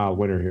a pretty mild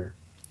winter here.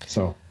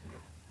 So,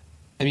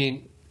 I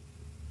mean,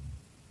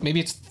 maybe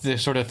it's the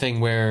sort of thing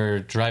where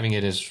driving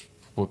it is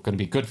going to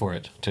be good for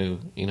it to,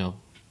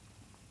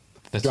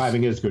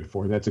 driving is good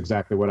for it. That's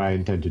exactly what I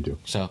intend to do.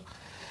 So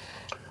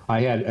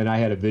I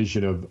had a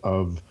vision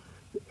of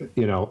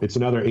it's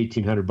another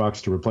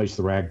 $1,800 to replace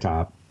the rag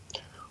top,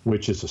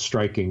 which is a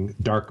striking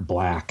dark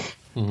black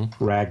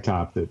rag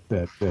top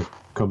that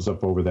comes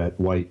up over that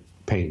white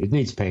paint. It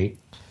needs paint,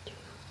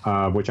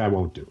 which I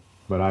won't do,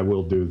 but I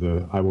will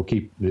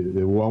keep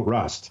it won't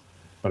rust,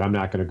 but I'm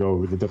not going to go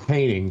with the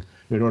painting.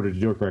 In order to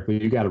do it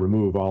correctly, you got to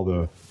remove all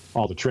the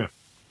trim,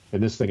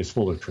 and this thing is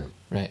full of trim.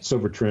 Right.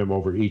 Silver trim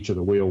over each of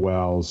the wheel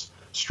wells,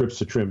 strips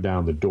of trim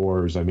down the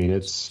doors. I mean,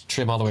 it's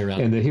trim all the way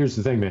around. And here's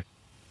the thing, man.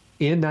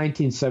 In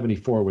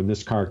 1974, when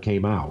this car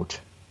came out,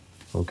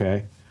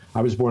 okay,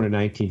 I was born in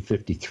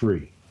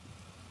 1953.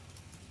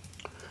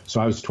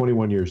 So I was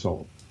 21 years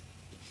old.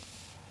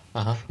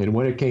 Uh-huh. And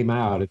when it came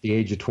out at the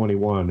age of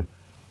 21,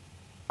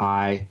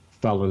 I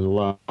fell in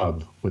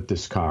love with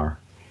this car.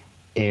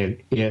 And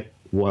it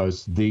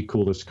was the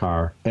coolest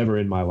car ever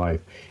in my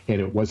life. And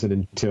it wasn't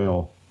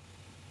until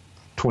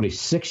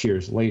 26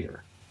 years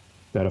later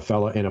that a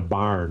fella in a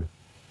barn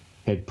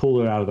had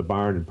pulled it out of the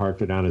barn and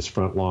parked it on his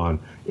front lawn,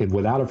 and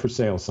without a for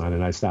sale sign.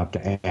 And I stopped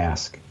to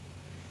ask,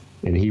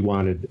 and he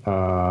wanted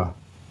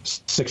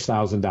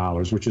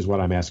 $6,000, which is what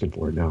I'm asking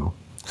for now.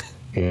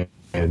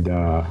 And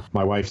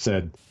my wife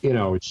said,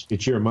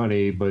 it's your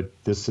money, but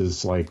this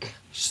is like,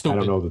 Stupid. I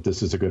don't know that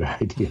this is a good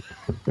idea.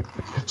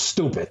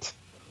 Stupid.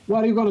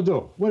 What are you going to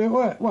do?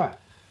 What? What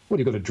are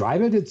you going to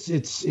drive it?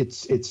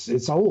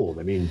 It's old.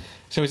 I mean.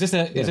 So is this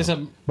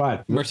a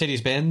but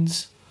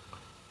Mercedes-Benz?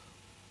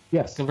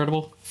 Yes.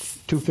 Convertible?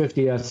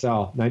 250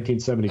 SL,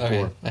 1974.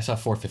 Okay. I saw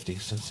 450,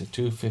 so it's a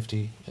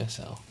 250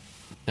 SL.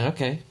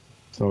 Okay.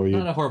 So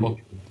not horrible.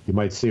 You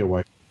might see a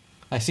white.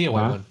 I see a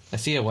white one. I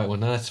see a white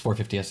one. No, that's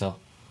 450 SL.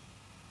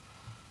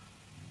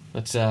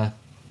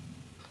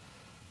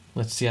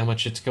 Let's see how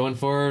much it's going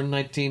for.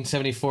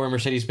 1974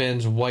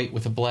 Mercedes-Benz white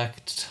with a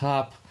black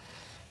top,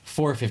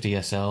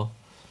 450 SL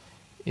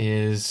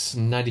is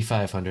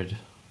 9,500.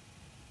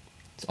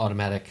 It's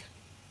automatic.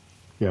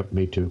 Yep,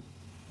 me too.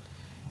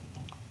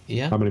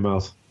 Yeah. How many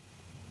miles?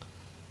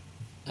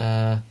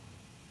 Dang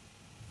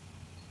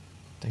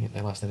it,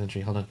 I lost that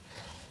entry. Hold on.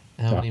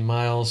 How many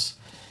miles?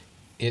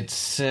 It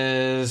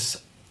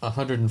says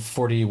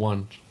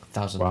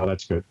 141,000. Wow,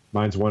 that's good.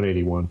 Mine's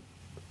 181.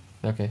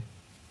 Okay.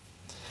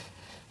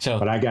 So,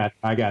 but I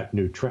got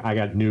new.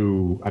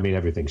 I mean,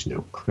 everything's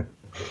new.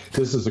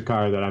 This is a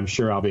car that I'm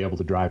sure I'll be able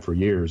to drive for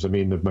years. I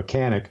mean, the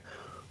mechanic.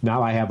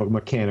 Now I have a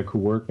mechanic who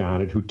worked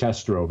on it, who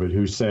test drove it,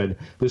 who said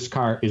this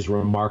car is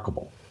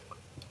remarkable.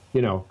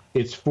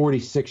 It's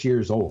 46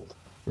 years old.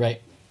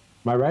 Right.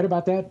 Am I right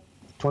about that?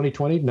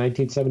 2020,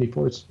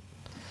 1974.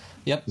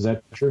 Yep. Is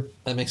that true?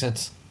 That makes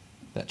sense.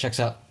 That checks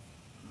out.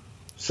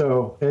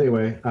 So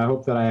anyway, I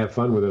hope that I have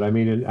fun with it. I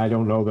mean, I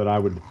don't know that I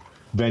would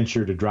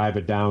venture to drive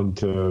it down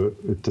to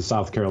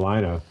South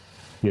Carolina,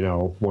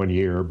 1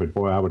 year, but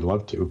boy, I would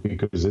love to,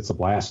 because it's a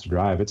blast to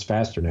drive. It's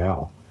faster than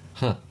hell.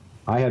 Huh.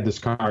 I had this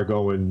car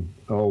going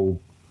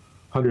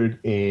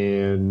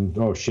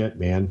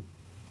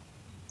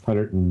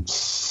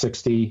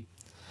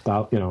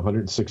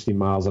 160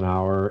 miles an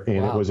hour,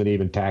 and wow. It wasn't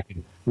even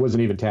tacking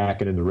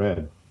in the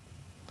red.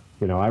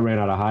 I ran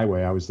out of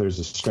highway. There's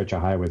a stretch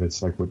of highway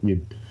that's like what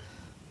you'd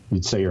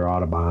say your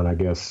Autobahn, I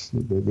guess.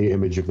 The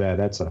image of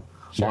that's a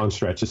sure. long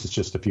stretch. This is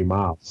just a few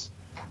miles,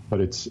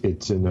 but it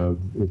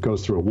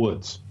goes through a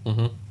woods.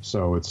 Mm-hmm.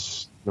 So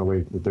it's no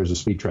way that there's a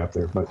speed trap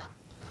there. But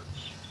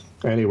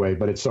anyway,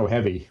 but it's so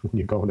heavy when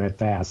you're going that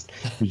fast.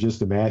 You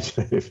just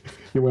imagine if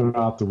you went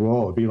off the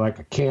roll, it'd be like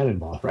a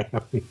cannonball, right?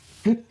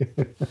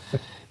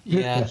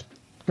 Yeah.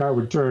 Car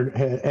would turn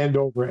end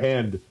over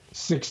end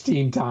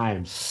 16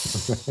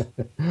 times.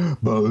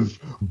 Bush.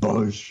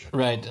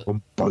 Right.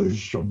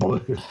 Bush.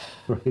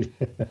 Right.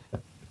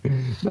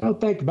 No,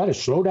 think about it.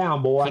 Slow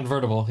down, boy.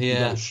 Convertible, yeah. You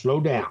gotta slow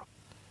down.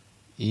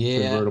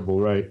 Yeah.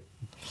 Convertible, right.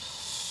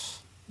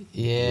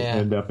 Yeah. You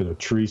end up in a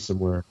tree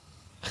somewhere.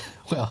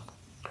 Well,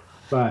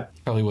 but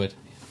probably would.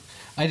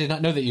 I did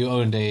not know that you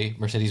owned a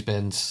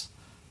Mercedes-Benz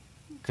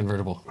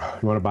convertible.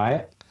 You want to buy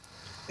it?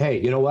 Hey,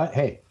 you know what?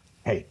 Hey.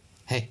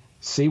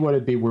 See what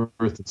it'd be worth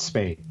in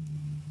Spain.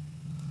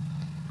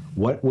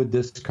 What would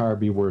this car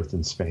be worth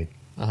in Spain?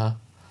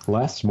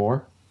 Less,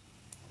 more?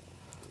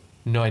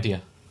 No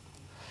idea.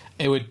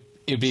 It'd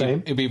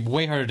be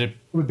way harder to. It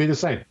would be the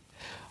same.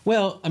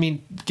 Well, I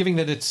mean, given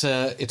that it's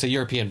a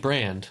European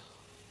brand.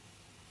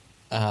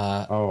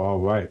 Right.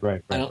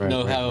 I don't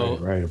know how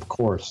right, of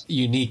course.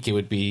 Unique it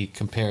would be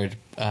compared,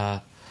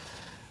 but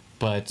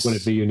would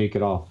it be unique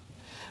at all?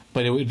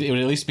 But it would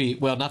at least be,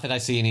 well, not that I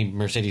see any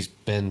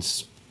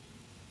Mercedes-Benz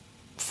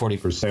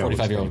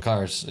 45-year-old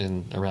cars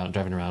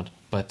driving around,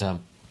 but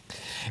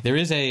there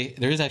is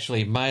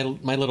actually my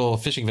little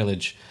fishing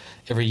village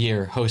every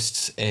year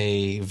hosts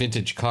a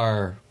vintage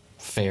car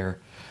fair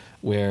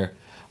where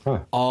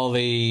all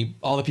the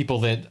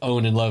people that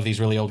own and love these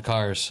really old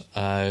cars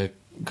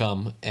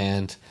come,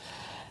 and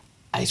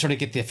I sort of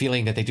get the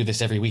feeling that they do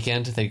this every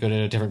weekend. They go to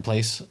a different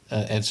place,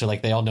 and so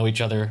like they all know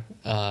each other,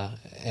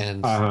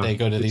 and they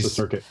go to these. It's a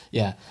circuit.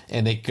 Yeah,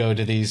 and they go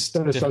to these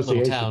different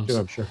little towns. Too,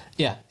 I'm sure.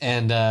 Yeah,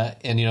 and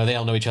they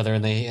all know each other,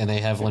 and they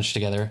have lunch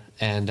together,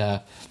 and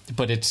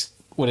but it's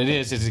what it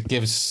is it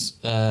gives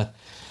the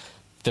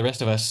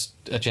rest of us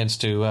a chance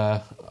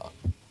to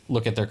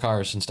look at their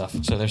cars and stuff.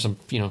 So there's some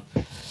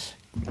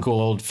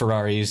cool old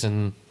Ferraris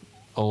and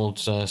old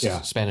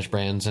Spanish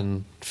brands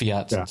and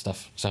Fiats and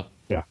stuff. So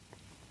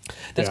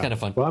that's kind of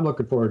fun. Well, I'm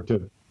looking forward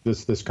to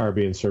this car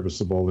being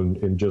serviceable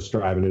and just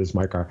driving it as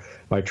my car.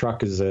 My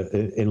truck is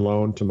in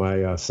loan to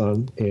my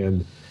son,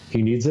 and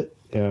he needs it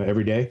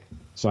every day.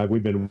 So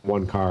we've been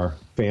one car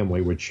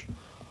family, which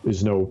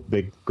is no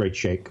great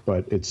shake,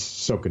 but it's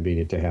so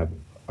convenient to have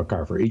a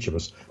car for each of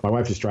us. My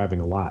wife is driving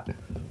a lot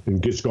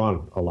and gets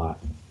gone a lot.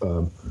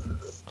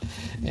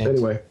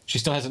 Anyway, she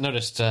still hasn't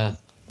noticed the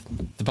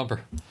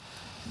bumper.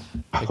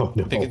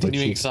 The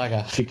continuing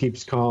saga. She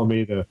keeps calling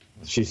me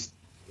she's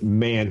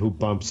man who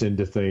bumps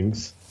into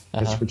things.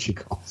 That's what she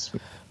calls me.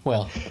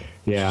 Well,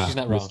 yeah, she's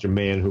not wrong. Mr.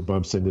 Man who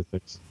bumps into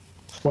things.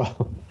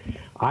 Well,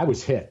 I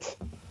was hit.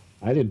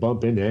 I didn't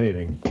bump into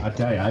anything. I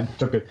tell you, I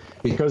took it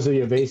because of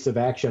the evasive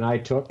action I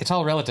took. It's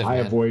all relative. I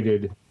man.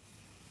 avoided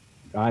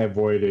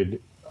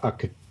a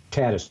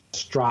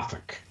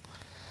catastrophic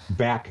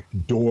back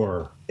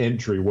door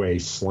entryway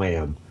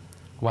slam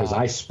because Wow.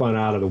 I spun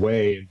out of the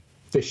way and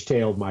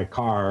fishtailed my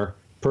car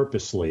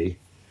purposely.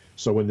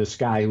 So when this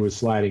guy who was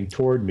sliding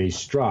toward me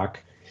struck,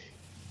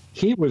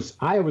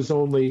 I was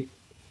only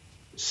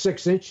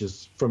 6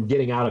 inches from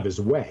getting out of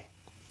his way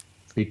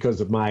because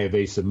of my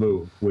evasive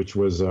move, which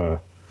was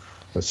a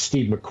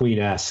Steve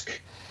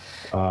McQueen-esque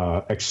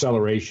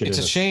acceleration. It's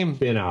and a shame.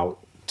 Spin out.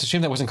 It's a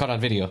shame that wasn't caught on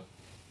video.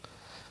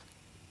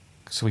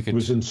 So we It could.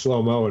 was in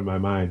slow mo in my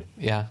mind.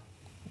 Yeah.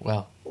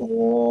 Well.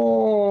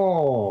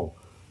 Oh,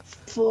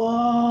 fuck!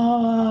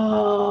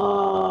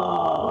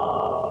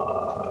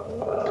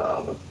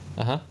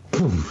 Uh huh.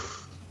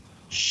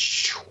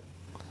 Shoo,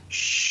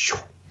 shoo.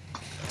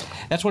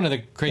 That's one of the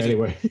crazy.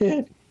 Anyway,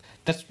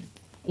 That's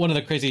one of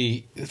the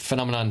crazy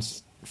phenomena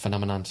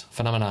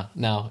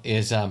now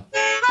is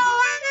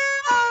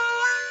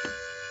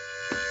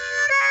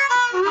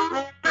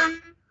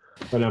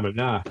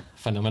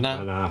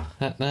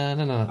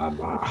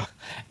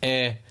phenomena.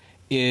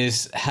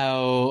 Is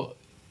how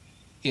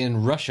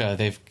in Russia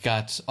they've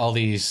got all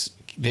these.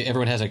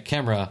 Everyone has a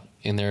camera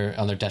on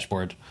their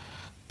dashboard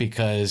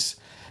because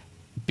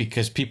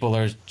people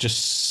are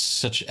just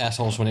such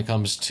assholes when it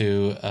comes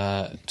to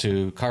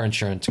car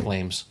insurance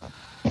claims.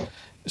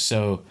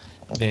 So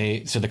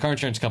the car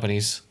insurance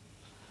companies.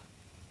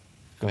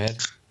 Go ahead.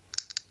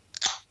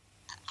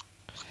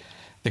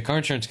 The car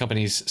insurance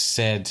companies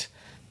said,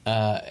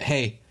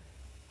 "Hey,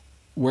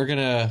 we're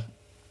gonna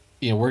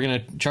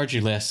charge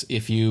you less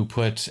if you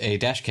put a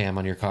dash cam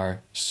on your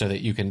car so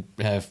that you can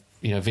have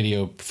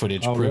video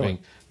footage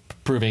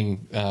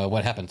proving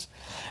what happens."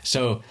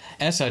 So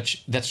as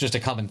such, that's just a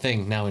common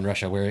thing now in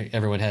Russia, where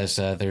everyone has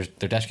their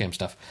dash cam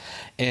stuff,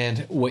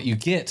 and what you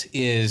get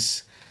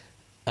is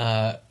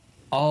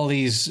all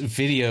these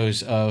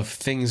videos of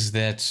things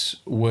that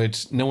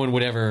no one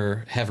would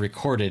ever have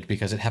recorded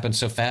because it happens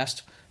so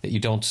fast that you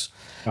don't.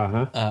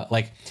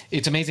 Like,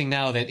 it's amazing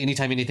now that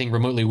anytime anything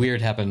remotely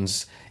weird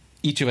happens,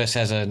 each of us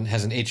has an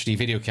HD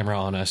video camera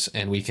on us,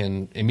 and we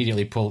can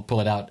immediately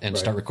pull it out and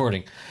start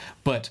recording.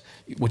 But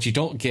what you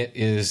don't get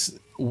is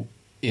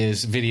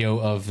video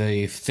of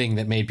the thing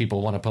that made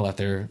people want to pull out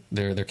their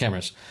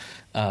cameras.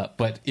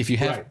 But if you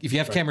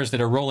have cameras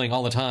that are rolling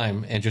all the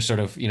time and just sort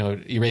of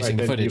erasing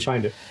the footage,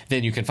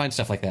 then you can find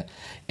stuff like that.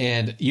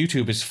 And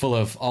YouTube is full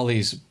of all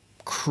these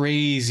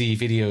crazy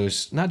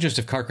videos, not just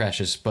of car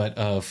crashes, but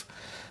of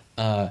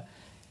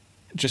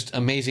just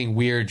amazing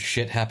weird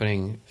shit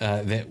happening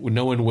that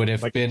no one would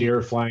have been.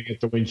 Deer flying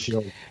at the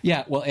windshield.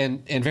 Yeah, well,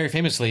 and very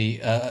famously,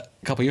 a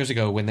couple years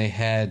ago when they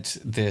had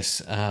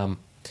this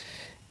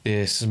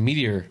this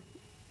meteor,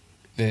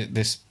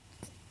 this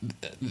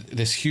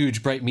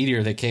huge bright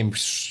meteor that came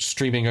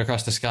streaming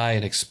across the sky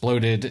and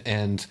exploded,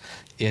 and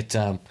it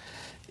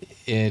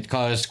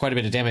caused quite a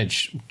bit of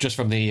damage just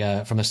from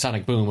the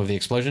sonic boom of the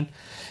explosion.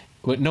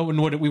 But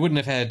we wouldn't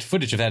have had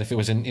footage of that if it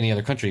was in any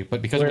other country.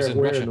 But because it was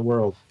in Russia, in the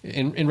world?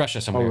 In Russia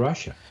somewhere. Oh,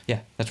 Russia. Yeah,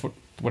 that's what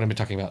I've been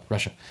talking about.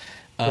 Russia.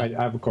 Right,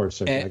 of course,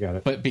 I got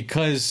it. But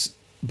because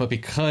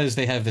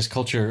they have this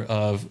culture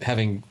of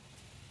having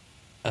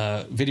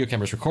video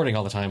cameras recording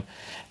all the time,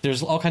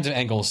 there's all kinds of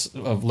angles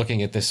of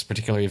looking at this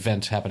particular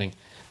event happening,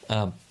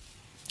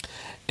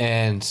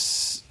 and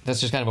that's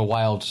just kind of a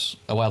wild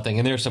thing.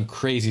 And there's some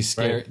crazy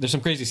scary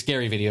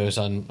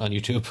videos on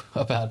YouTube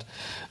about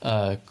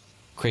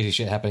crazy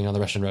shit happening on the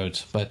Russian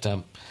roads. But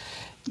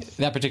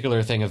that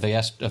particular thing of the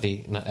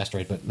not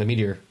asteroid, but the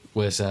meteor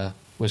was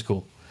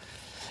cool.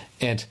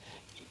 And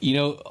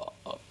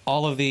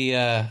all of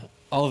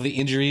the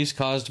injuries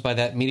caused by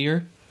that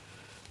meteor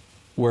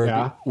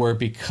were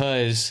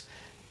because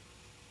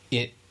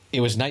it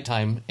was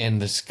nighttime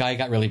and the sky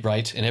got really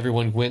bright and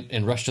everyone went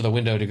and rushed to the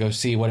window to go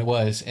see what it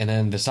was, and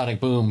then the sonic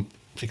boom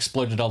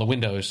exploded all the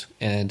windows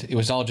and it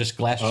was all just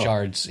glass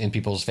shards in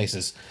people's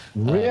faces.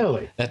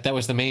 Really? That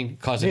was the main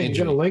cause of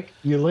injury.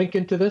 You link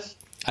into this?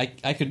 I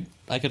could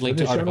link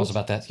to articles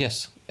about that.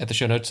 Yes, at the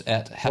show notes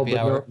at Happy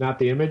Hour. Not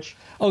the image.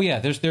 Oh yeah,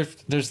 there's.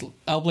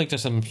 I'll link to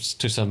some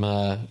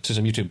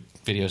YouTube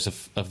videos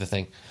of the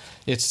thing.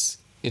 It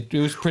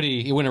was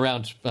pretty. It went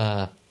around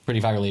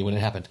pretty virally when it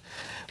happened.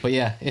 But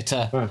yeah,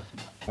 I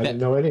didn't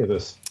know any of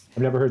this.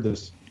 I've never heard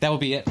this. That will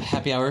be at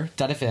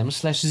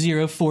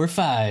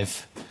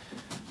happyhour.fm/045.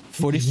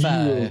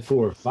 45.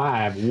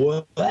 045.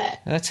 What?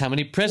 That's how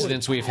many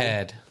presidents 45. We've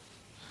had.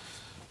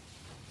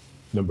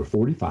 Number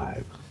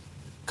 45.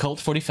 Colt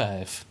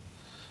 45.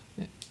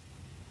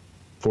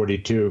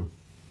 42.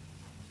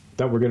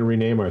 Thought we're going to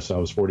rename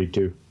ourselves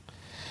 42.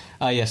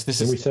 Yes,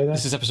 Did we say that?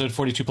 This is episode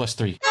 42 plus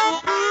 3.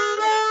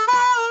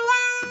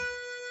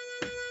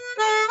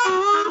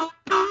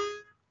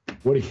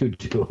 What are you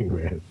doing,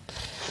 man?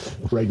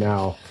 Right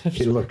now,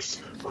 it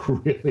looks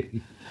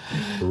really,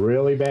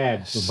 really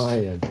bad from my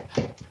end.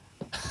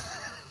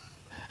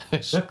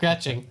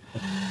 Scratching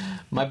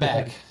my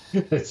back.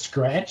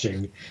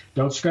 Scratching?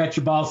 Don't scratch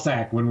your ball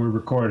sack when we're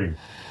recording.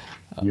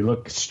 You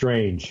look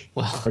strange,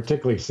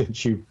 particularly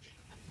since you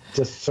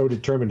just so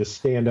determined to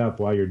stand up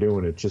while you're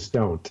doing it. Just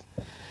don't.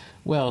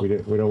 Well, we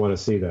don't want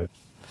to see that.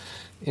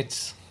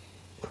 It's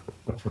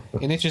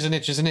an itch is an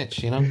itch is an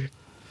itch, you know?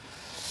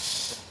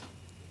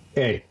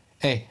 Hey,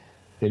 Hey.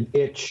 an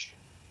itch,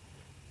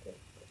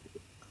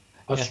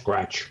 a Yeah.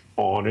 scratch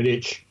on an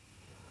itch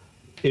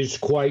is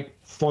quite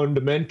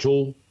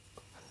fundamental.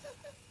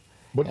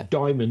 But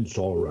diamonds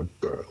are a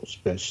girl's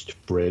best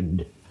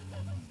friend.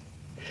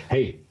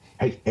 Hey.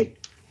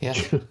 Yeah.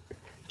 Did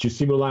you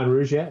see Moulin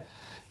Rouge yet?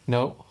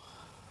 No.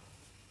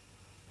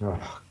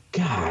 Oh,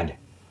 God.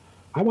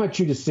 I want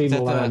you to see Is that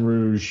Moulin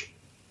Rouge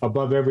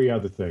above every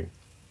other thing.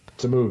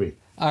 It's a movie.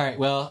 All right,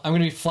 well, I'm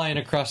going to be flying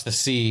across the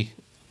sea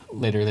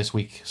later this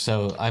week,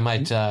 so I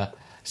might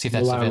see if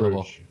that's Moulin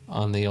available Rouge.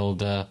 on the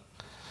old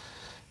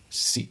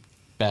seat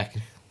back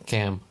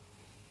cam.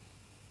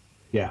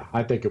 Yeah,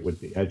 I think it would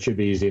be. It should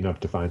be easy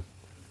enough to find.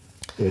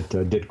 It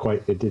did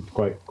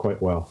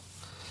quite well.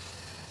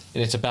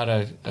 And it's about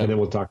And then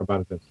we'll talk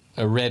about it then.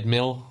 a red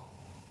mill.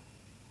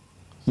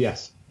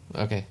 Yes.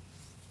 Okay,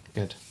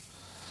 good.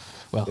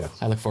 Well, Yes.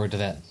 I look forward to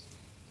that.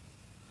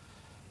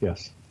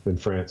 Yes, in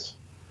France.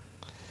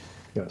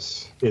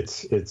 Yes,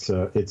 it's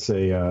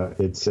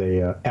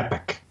a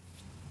epic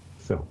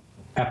film.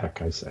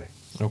 Epic, I say.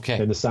 Okay.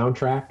 And the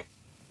soundtrack,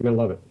 you're gonna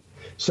love it.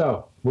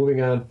 So,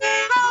 moving on.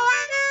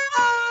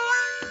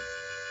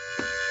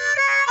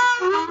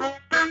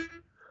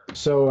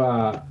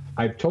 So,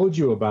 I've told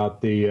you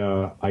about the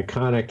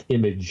iconic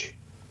image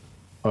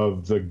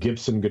of the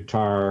Gibson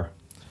guitar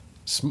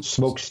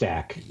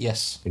smokestack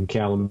Yes. in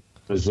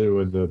Kalamazoo,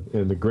 and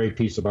the great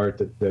piece of art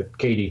that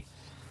Katie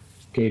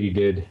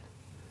did,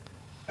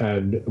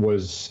 and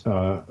was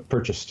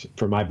purchased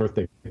for my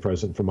birthday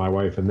present from my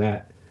wife. And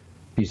that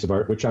piece of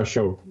art, which I'll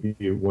show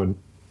you one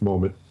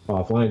moment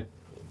offline,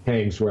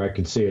 hangs where I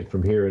can see it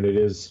from here, and it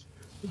is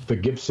the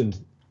Gibson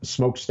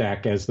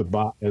smokestack as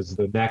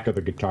the neck of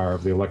the guitar,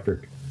 of the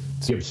electric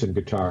Gibson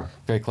guitar.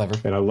 Very clever.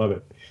 And I love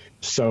it.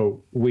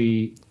 So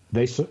we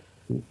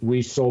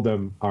sold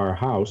them our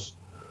house.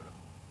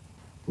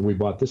 We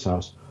bought this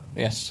house.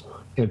 Yes.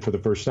 And for the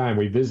first time,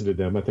 we visited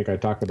them. I think I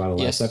talked about it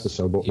last Yes,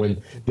 episode. But you when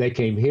did. they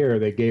came here,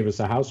 they gave us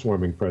a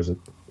housewarming present,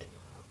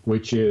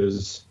 which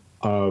is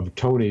of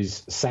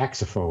Tony's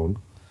saxophone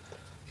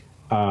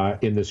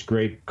in this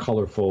great,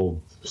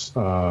 colorful.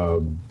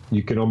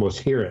 You can almost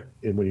hear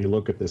it when you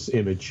look at this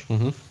image,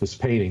 this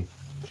painting.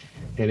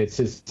 And it's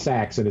his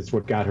sax, and it's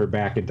what got her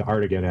back into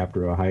art again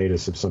after a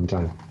hiatus of some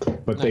time.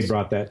 But Nice. they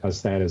brought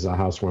us that as a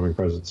housewarming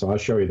present. So I'll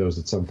show you those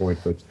at some point.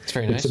 But It's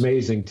very nice.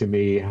 amazing to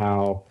me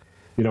how,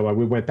 we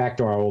went back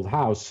to our old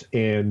house,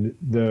 and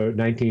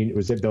it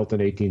was built in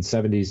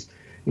 1870s,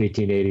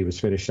 1880 was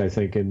finished, I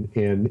think, and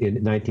in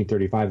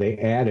 1935 they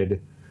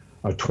added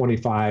a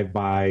 25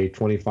 by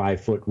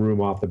 25 foot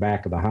room off the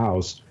back of the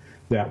house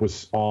that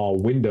was all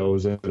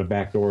windows and a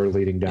back door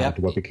leading down Yep.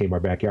 to what became our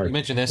backyard. You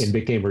mentioned this. And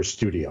became her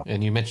studio.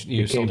 And you mentioned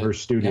you became sold her it.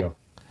 studio. Yep.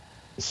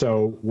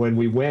 So when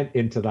we went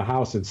into the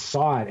house and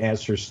saw it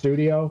as her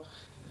studio,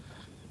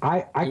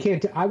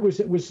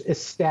 it was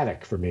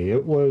ecstatic for me.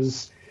 It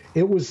was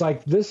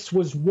like this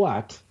was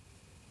what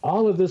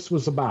all of this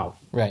was about,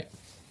 Right.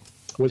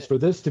 was for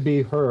this to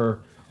be her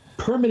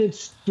permanent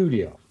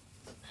studio.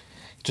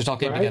 Just all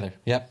came Right? together.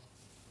 Yep.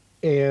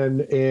 And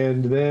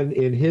then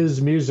in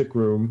his music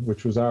room,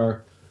 which was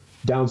our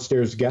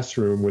downstairs guest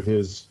room with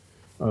his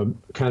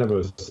kind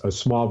of a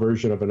small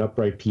version of an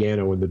upright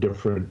piano and the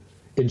different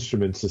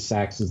instruments, the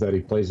saxes that he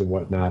plays and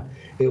whatnot,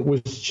 it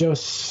was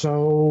just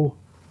so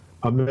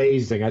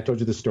amazing. I told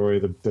you the story.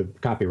 The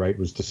copyright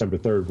was December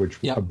 3rd, which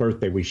Yep. a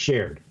birthday we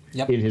shared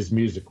Yep. in his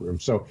music room.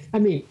 So, I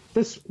mean,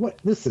 this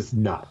is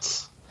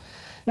nuts.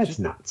 That's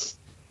nuts.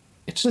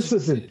 It's This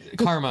isn't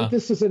karma.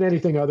 This isn't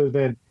anything other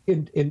than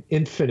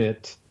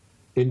infinite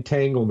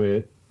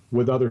entanglement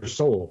with other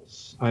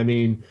souls. I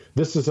mean,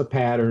 this is a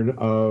pattern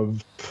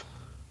of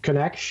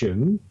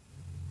connection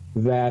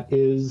that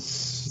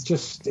is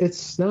just,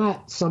 it's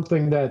not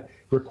something that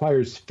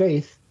requires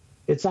faith.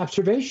 It's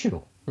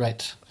observational.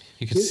 Right.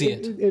 You can see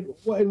it.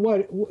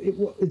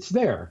 It's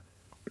there.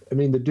 I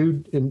mean, the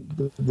dude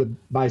the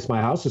buys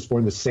my house was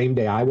born the same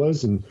day I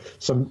was, and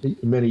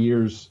many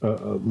years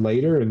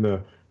later, and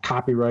the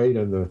copyright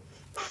and the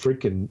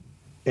freaking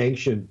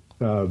ancient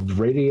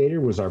radiator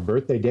was our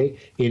birthday date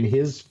in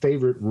his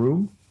favorite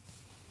room.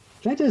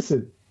 That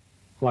isn't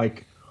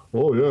like,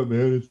 oh yeah,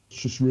 man,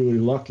 it's just really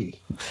lucky.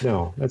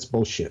 No, that's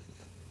bullshit.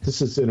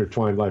 This is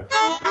intertwined life.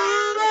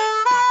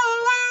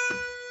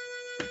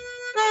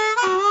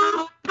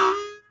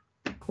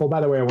 Oh, by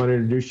the way, I want to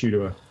introduce you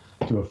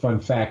to a fun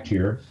fact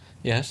here.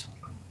 Yes.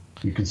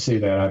 You can see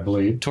that, I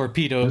believe.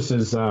 Torpedo This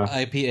is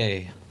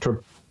IPA.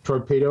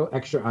 Torpedo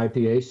Extra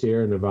IPA,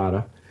 Sierra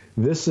Nevada.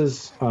 This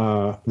is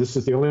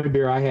the only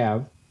beer I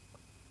have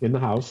in the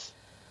house,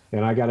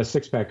 and I got a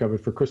 6-pack of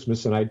it for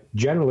Christmas. And I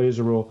generally, as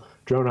a rule,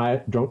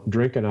 don't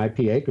drink an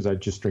IPA because I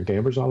just drink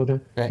Ambers all the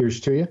time. Right. Here's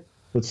to you.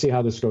 Let's see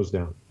how this goes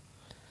down.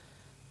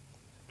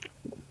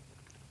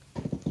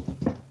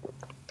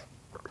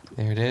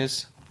 There it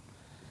is.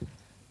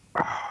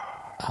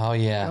 Oh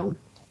yeah,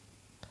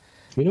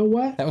 You know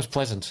what? that was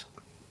pleasant.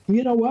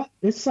 You know what?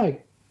 It's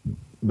like,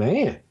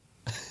 man,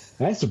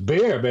 that's a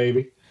beer,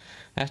 baby.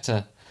 That's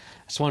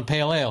one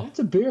pale ale. It's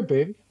a beer,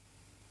 baby.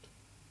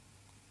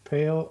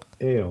 Pale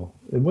ale.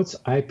 And what's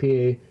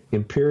IPA?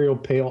 Imperial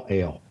Pale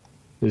Ale.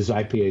 This is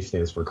IPA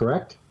stands for,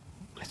 correct?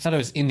 I thought it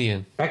was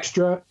Indian.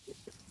 Extra.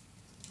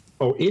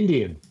 Oh,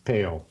 Indian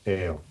Pale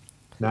Ale,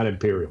 not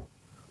Imperial.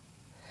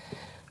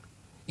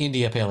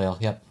 India Pale Ale.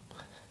 Yep.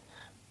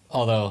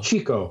 Although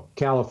Chico,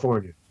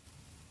 California.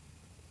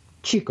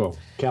 Chico,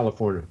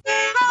 California.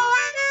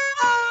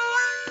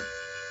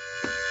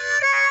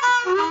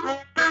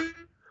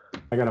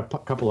 I got a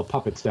couple of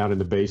puppets down in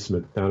the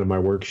basement, down in my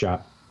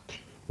workshop.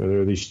 And there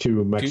are these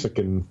two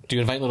Mexican. Do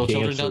you invite little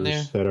children down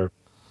there? That are.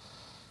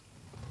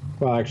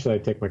 Well, actually, I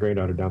take my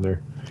granddaughter down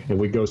there, and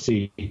we go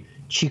see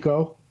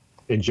Chico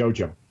and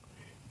JoJo.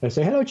 I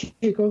say, "Hello,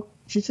 Chico."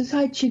 She says,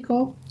 "Hi,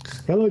 Chico."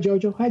 "Hello,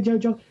 JoJo." "Hi,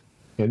 JoJo."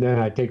 And then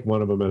I take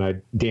one of them and I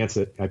dance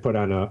it. I put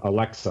on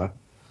Alexa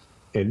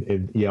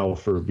and yell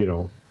for,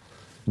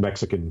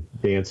 Mexican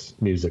dance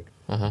music,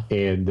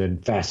 and then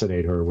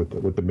fascinate her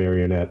with the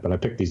marionette. But I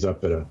picked these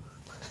up at a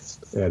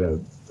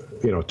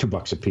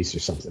 $2 a piece or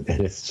something.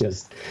 And it's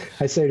just,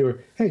 I say to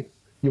her, "Hey,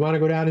 you want to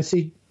go down and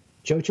see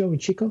JoJo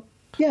and Chico?"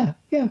 Yeah,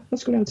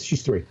 let's go down.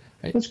 She's 3.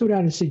 Right. "Let's go down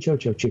and see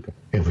JoJo, Chico."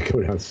 And we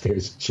go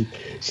downstairs. She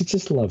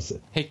just loves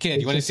it. Hey,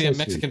 kid, you want to see a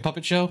Mexican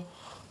puppet show?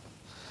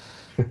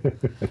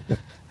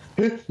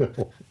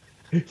 No.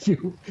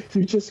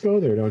 You just go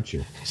there, don't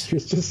you?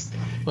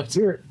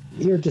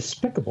 You're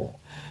despicable.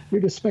 You're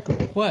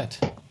despicable.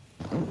 What?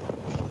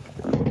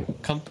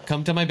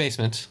 Come to my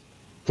basement.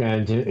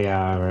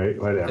 Yeah, right.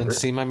 Whatever. And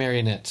see my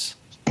marionettes.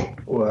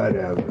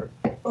 Whatever.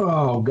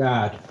 Oh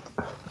God.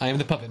 I am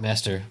the puppet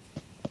master.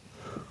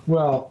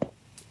 Well,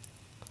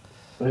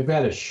 I've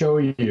got to show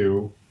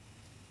you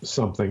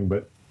something,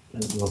 but I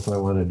don't know if I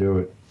want to do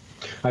it.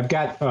 I've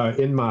got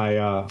in my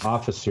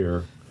office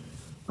here.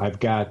 I've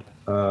got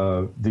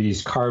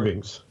these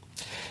carvings.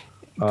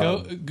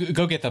 Go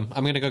get them.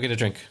 I'm going to go get a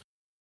drink.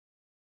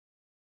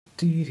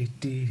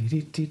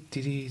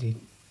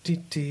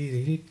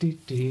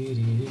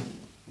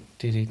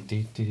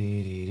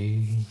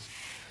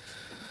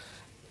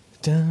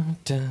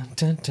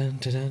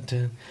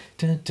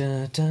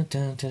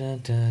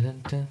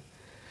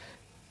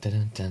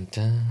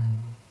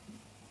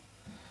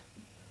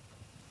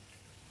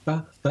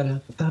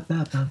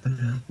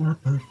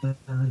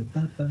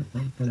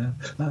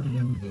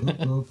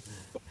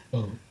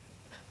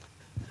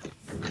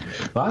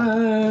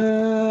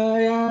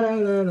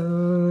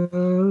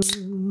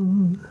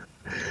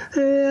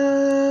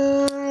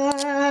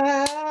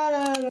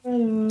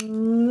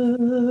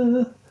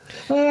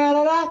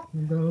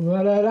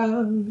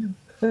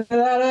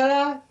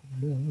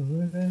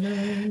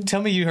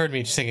 Tell me you heard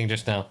me singing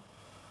just now.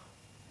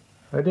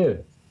 I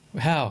did.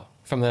 How?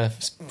 From the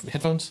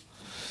headphones?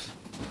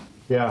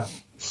 Yeah,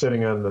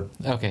 sitting on the...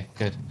 Okay,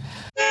 good.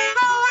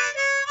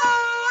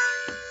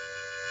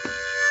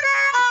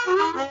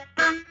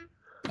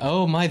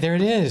 Oh my, there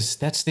it is.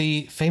 That's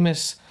the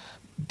famous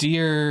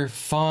deer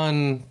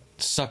fawn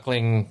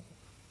suckling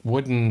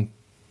wooden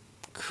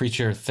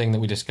creature thing that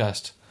we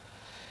discussed.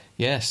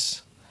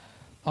 Yes.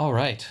 All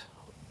right.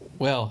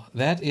 Well,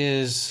 that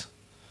is,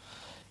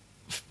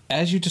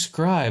 as you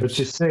described. But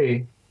you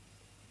see...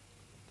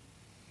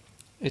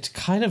 It's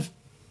kind of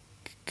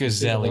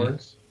gazelle-y.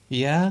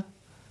 Yeah.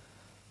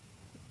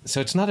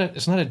 So it's not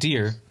a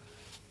deer.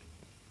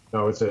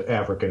 No, it's an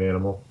African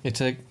animal.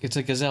 It's a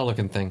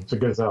gazelle-looking thing. It's a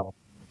gazelle.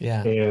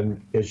 Yeah.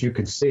 And as you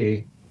can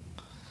see,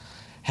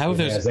 it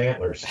has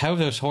antlers. How are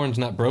those horns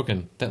not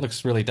broken? That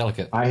looks really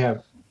delicate.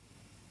 I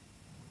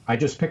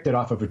just picked it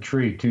off of a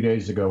tree 2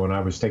 days ago when I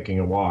was taking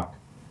a walk.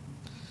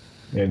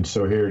 And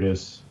so here it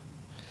is.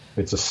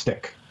 It's a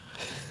stick.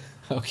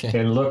 Okay.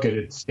 And look at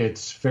it.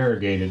 It's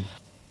variegated.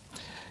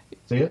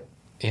 See it?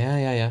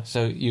 Yeah.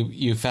 So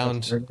you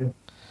found...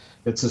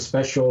 It's a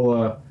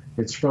special...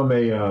 it's from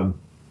a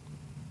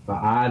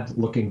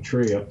odd-looking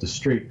tree up the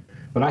street.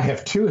 But I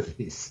have 2 of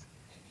these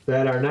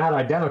that are not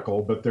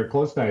identical, but they're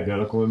close to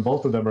identical, and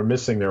both of them are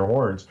missing their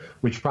horns,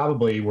 which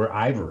probably were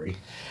ivory.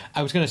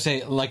 I was going to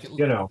say, like...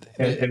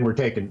 and were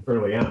taken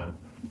early on.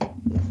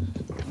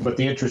 But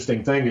the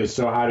interesting thing is,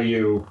 so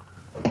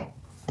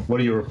what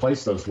do you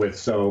replace those with?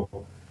 So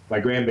my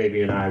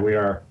grandbaby and I, we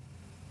are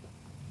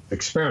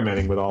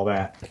experimenting with all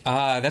that.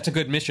 That's a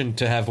good mission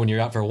to have when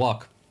you're out for a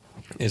walk.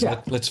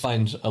 Let's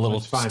find a little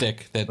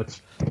stick that...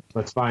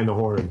 Let's find the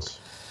horns.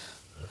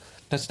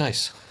 That's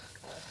nice.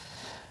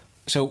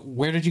 So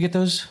where did you get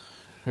those?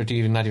 Or do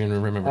you not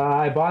even remember?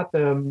 I bought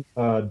them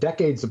a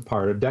decade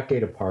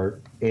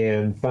apart,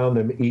 and found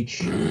them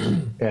each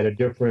at a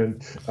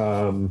different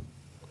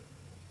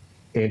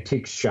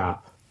antique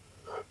shop,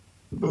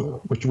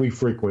 which we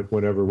frequent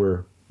whenever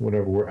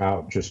we're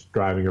out just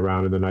driving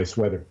around in the nice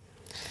weather.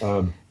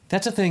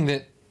 That's a thing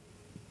that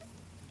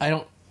I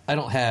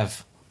don't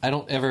have. I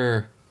don't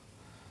ever...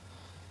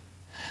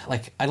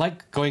 Like, I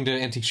like going to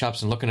antique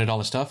shops and looking at all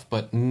the stuff,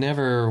 but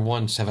never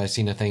once have I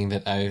seen a thing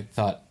that I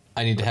thought,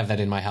 I need to have that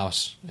in my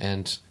house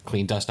and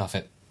clean dust off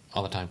it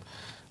all the time.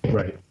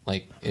 Right.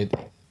 Like,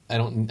 I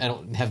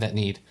don't have that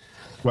need.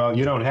 Well,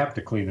 you don't have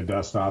to clean the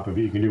dust off of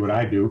it. You can do what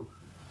I do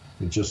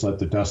and just let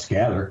the dust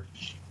gather.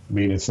 I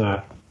mean, it's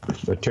not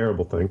a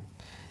terrible thing.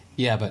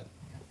 Yeah, but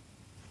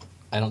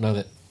I don't know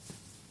that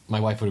my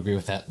wife would agree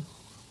with that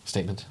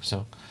statement.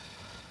 So,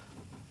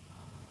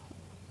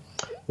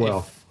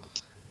 well,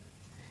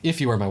 if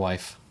you were my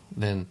wife,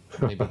 then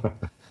maybe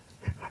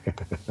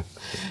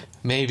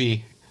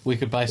maybe we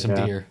could buy some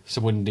deer,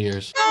 some wooden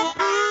deers.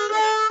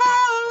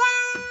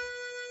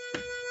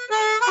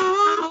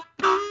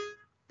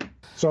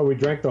 So we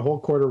drank the whole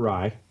quart of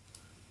rye.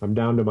 I'm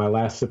down to my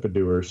last sip of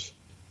Dewar's,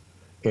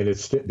 and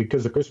it's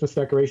because the Christmas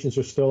decorations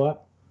are still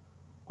up.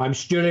 I'm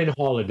still in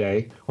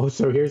holiday. Oh,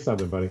 so here's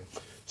something funny.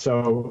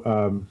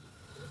 So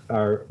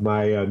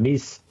my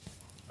niece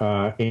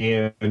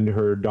and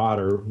her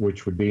daughter,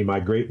 which would be my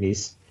great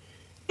niece,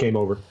 came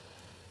over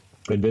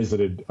and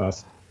visited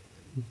us,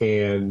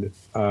 and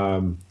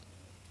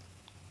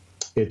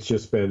it's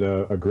just been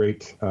a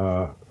great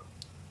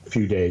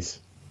few days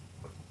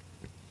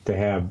to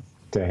have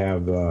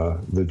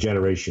the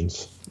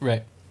generations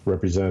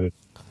represented.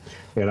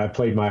 And I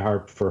played my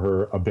harp for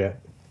her a bit.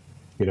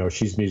 You know,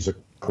 she's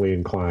musically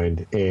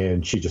inclined,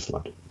 and she just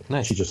loved it.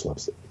 Nice. She just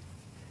loves it.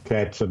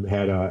 In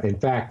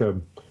fact, a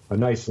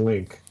nice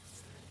link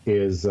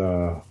is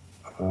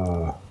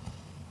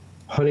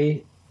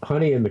Honey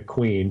and the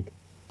Queen.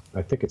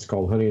 I think it's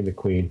called Honey and the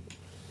Queen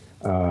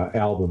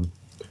album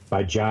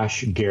by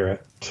Josh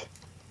Garrett,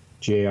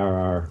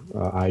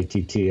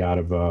 Jarritt, out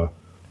of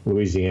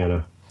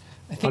Louisiana.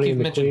 I think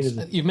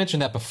you've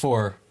mentioned that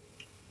before.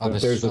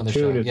 There's a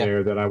tune in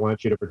there that I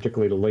want you to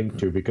particularly link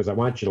to because I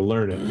want you to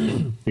learn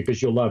it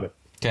because you'll love it.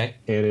 Okay.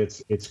 And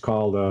it's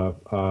called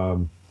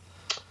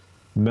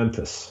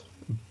Memphis.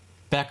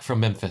 Back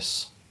from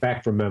Memphis.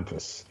 Back from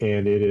Memphis,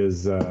 and it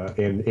is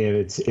and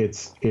it's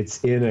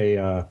in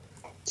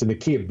the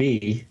key of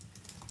B,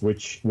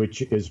 which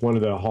is one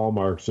of the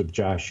hallmarks of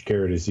Josh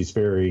Garrett is he's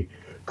very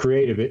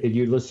creative.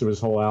 You listen to his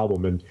whole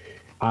album, and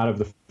out of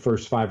the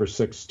first 5 or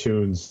 6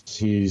 tunes,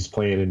 he's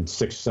playing in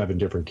 6, 7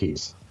 different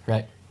keys.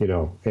 Right. You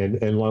know, and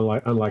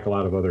unlike a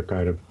lot of other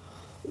kind of,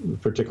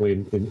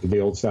 particularly in the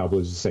old style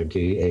blues, the same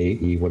key, A,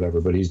 E, whatever,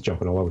 but he's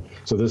jumping all over.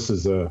 So this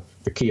is the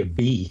key of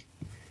B,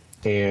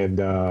 and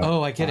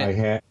I get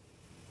it.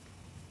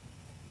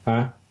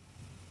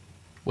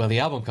 Well, the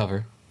album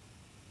cover,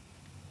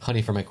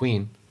 "Honey for My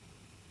Queen,"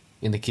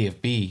 in the key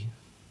of B.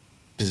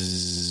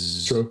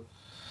 Bzzz. True.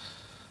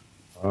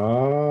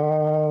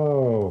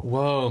 Oh.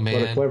 Whoa, man!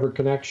 What a clever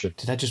connection!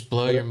 Did that just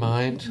blow your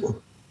mind?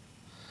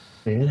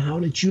 Man, how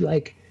did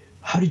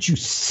you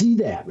see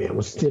that, man?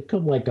 Was it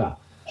come like a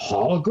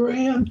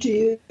hologram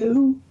to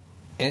you?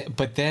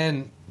 But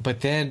then,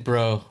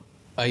 bro,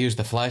 I used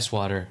the fly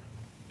swatter,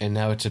 and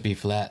now it's a B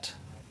flat.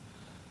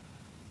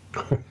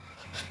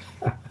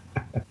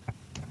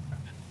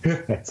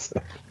 That's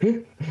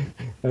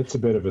a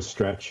bit of a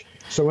stretch.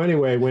 So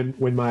anyway,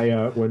 when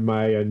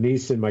my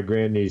niece and my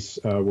grandniece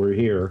were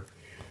here,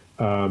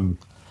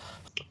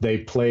 they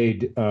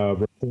played a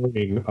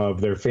recording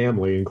of their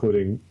family,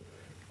 including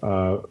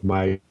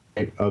my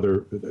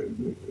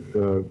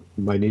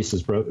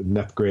niece's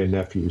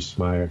grandnephews,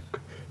 my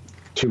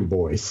 2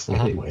 boys,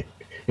 anyway.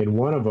 And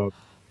one of them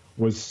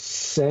was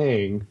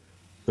sang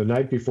the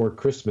night before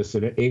Christmas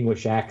in an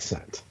English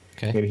accent.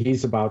 Okay. And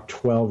he's about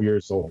 12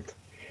 years old.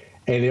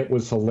 And it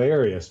was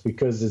hilarious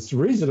because it's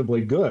reasonably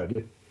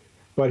good,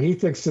 but he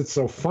thinks it's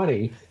so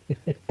funny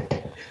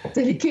that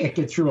he can't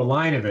get through a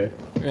line of it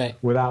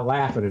without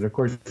laughing. And of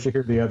course, you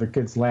hear the other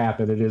kids laugh,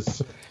 and it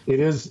is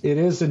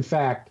in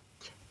fact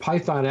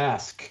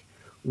Python-esque,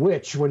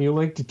 which, when you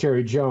link to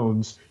Terry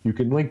Jones, you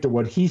can link to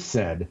what he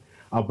said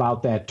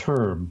about that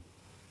term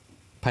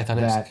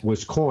Python-esque that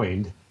was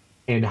coined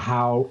and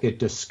how it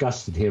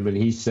disgusted him. And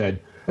he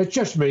said, "It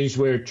just means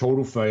we're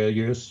total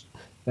failures.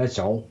 That's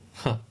all.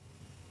 Huh.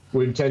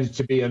 We intended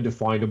to be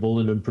undefinable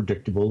and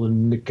unpredictable, and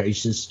in the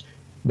cases,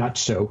 not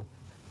so.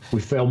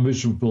 We fail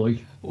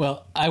miserably."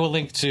 Well, I will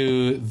link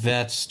to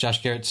that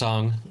Josh Garrett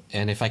song,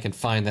 and if I can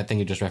find that thing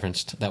you just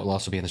referenced, that will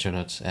also be in the show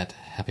notes at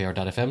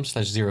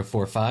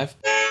happyhour.fm/045.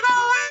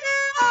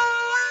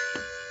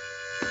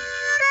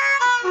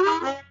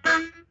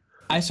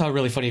 I saw a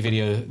really funny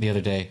video the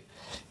other day.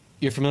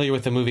 You're familiar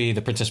with the movie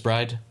The Princess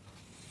Bride?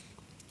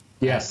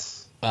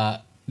 Yes.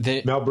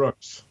 Mel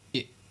Brooks.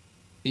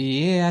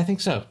 Yeah, I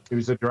think so. He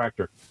was a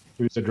director.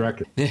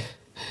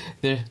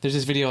 There's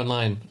this video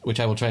online, which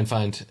I will try and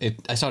find.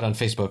 I saw it on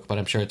Facebook, but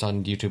I'm sure it's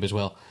on YouTube as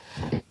well,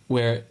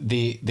 where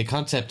the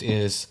concept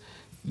is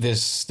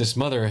this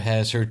mother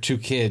has her 2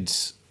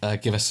 kids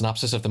give a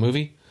synopsis of the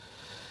movie,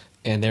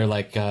 and they're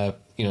like 5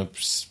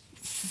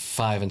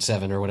 and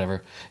 7 or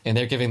whatever, and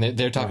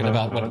they're talking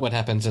about what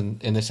happens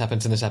and this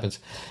happens and this happens,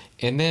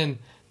 and then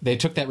they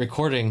took that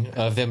recording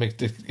of them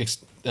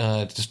just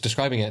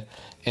describing it,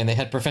 and they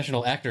had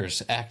professional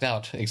actors act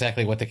out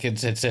exactly what the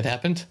kids had said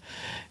happened,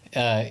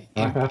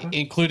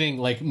 including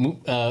like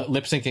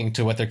lip syncing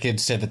to what their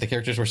kids said that the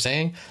characters were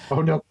saying.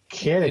 Oh, no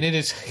kidding. And it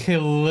is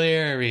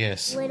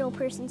hilarious. Little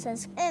person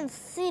says,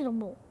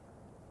 inconceivable.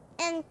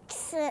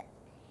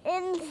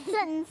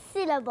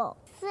 Inconceivable.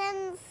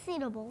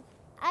 sensible.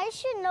 I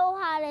should know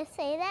how to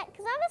say that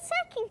because I'm a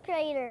second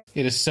grader.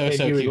 It is so And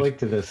so you would cute. link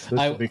to this. This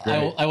would be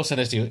great. I will send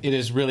this to you. It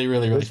is really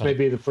really really This funny. may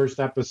be the first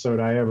episode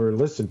I ever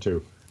listened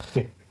to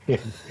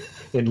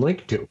and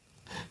linked to.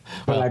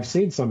 But Well- I've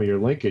seen some of your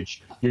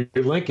linkage. Your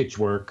linkage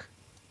work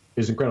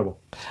is incredible.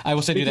 I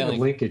will send you Speaking that of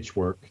link. linkage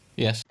work,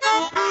 Yes.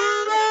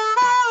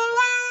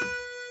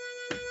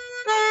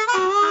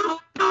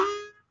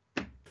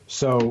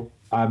 so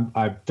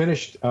I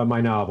finished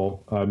my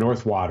novel,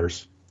 North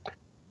Waters,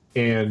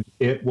 and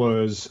it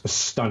was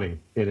stunning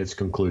in its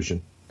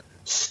conclusion.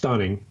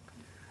 Stunning.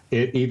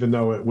 Even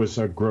though it was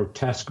a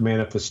grotesque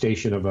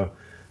manifestation of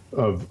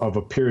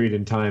a period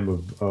in time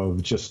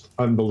of just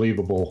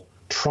unbelievable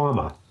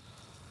trauma.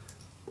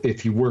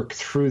 If you work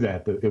through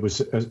that, it was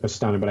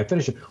astounding. But I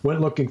finished it,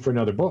 went looking for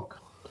another book,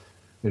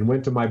 and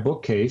went to my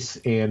bookcase,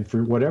 and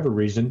for whatever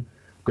reason,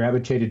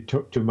 gravitated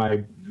to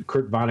my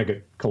Kurt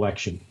Vonnegut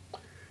collection,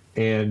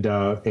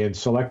 and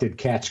selected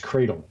Cat's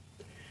Cradle,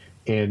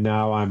 and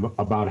now I'm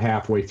about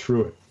halfway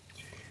through it.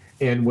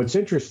 And what's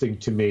interesting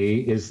to me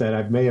is that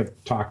I may have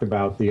talked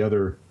about the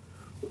other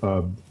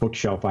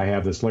bookshelf I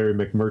have, this Larry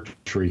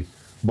McMurtry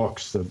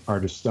books, the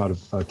artist out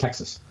of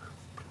Texas,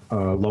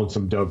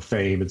 Lonesome Dove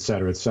fame, et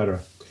cetera,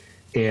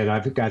 and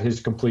I've got his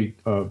complete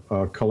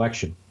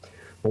collection.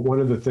 But one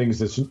of the things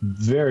that's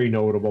very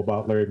notable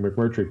about Larry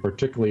McMurtry,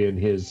 particularly in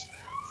his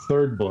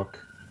third book,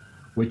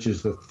 which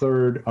is the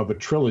third of a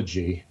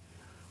trilogy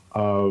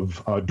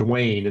of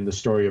Dwayne, and the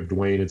story of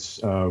Dwayne, it's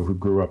who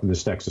grew up in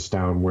this Texas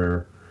town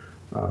where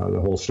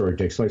the whole story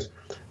takes place.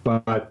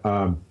 But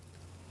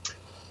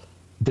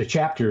the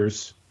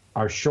chapters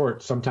are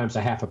short, sometimes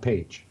a half a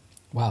page.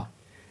 Wow.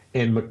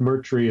 And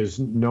McMurtry is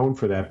known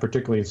for that,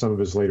 particularly in some of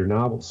his later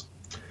novels.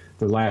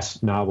 The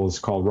last novel is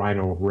called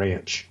Rhino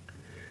Ranch.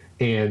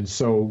 And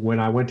so when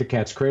I went to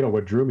Cat's Cradle,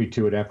 what drew me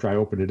to it after I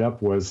opened it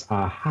up was,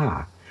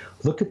 aha,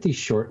 look at these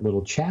short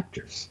little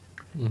chapters,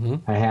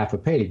 a half a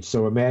page.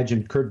 So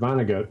imagine Kurt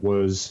Vonnegut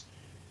was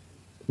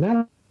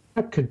not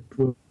a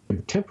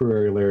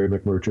contemporary Larry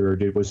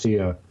McMurtry, or was he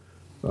a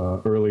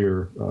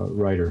earlier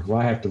writer? Well,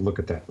 I have to look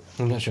at that.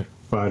 I'm not sure.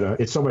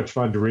 But it's so much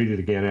fun to read it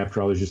again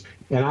after all these years.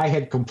 And I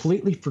had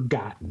completely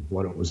forgotten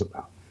what it was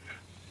about.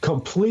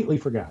 Completely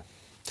forgotten.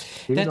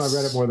 Even though I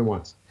read it more than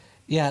once.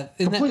 Yeah,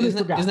 isn't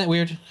that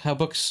weird? How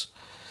books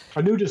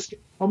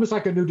almost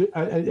like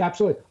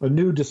absolutely a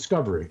new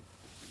discovery.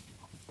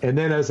 And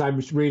then as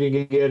I'm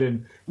reading it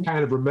and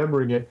kind of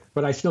remembering it,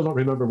 but I still don't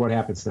remember what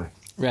happens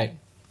next. Right.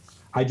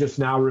 I just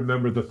now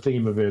remember the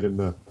theme of it and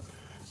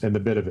the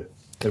bit of it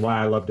and why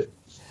I loved it.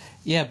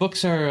 Yeah,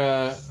 books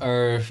are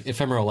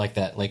ephemeral like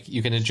that. Like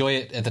you can enjoy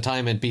it at the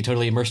time and be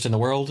totally immersed in the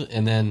world,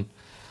 and then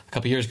a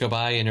couple years go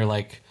by and you're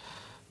like,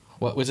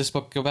 "What was this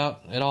book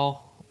about at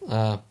all?"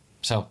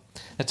 So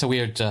that's a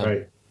weird,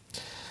 Right.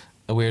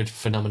 a weird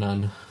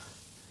phenomenon.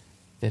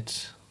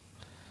 It's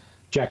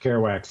Jack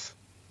Kerouac's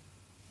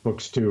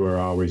books too are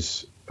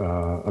always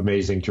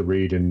amazing to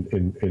read and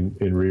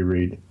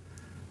reread.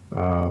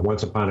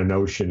 Once Upon an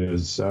Ocean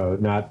is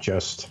not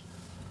just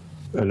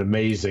an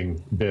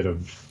amazing bit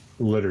of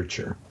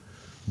literature,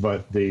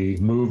 but the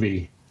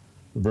movie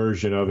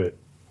version of it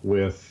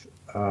with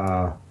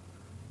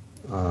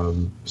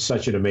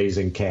such an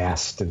amazing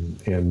cast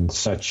and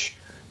such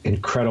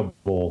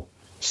incredible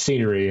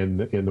scenery in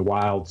the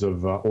wilds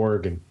of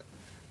Oregon,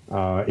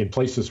 in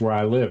places where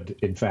I lived,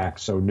 in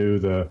fact, so knew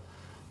the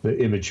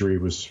imagery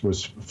was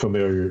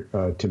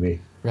familiar to me.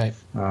 right.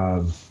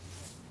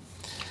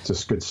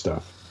 Just good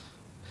stuff.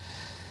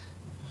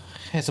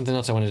 I had something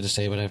else I wanted to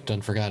say, but I've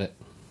done forgot it.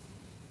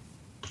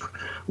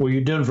 Well,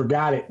 you done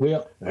forgot it.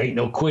 Well, there ain't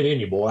no quit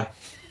in you, boy.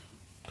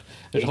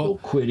 There's Ain't a no whole,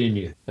 quit in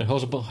you.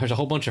 there's a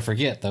whole bunch of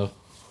forget though.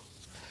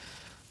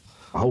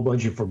 A whole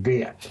bunch of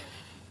forget.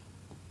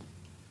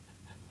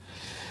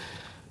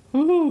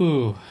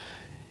 Ooh,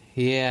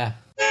 yeah.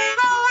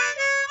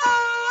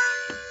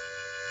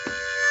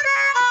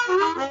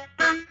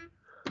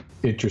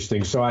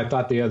 Interesting. So I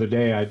thought the other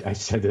day I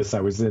said this. I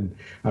was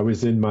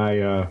in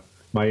my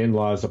my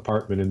in-laws'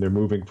 apartment, and they're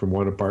moving from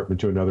one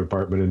apartment to another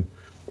apartment, and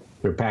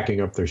they're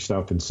packing up their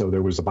stuff. And so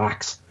there was a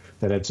box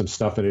that had some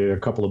stuff in it, a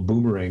couple of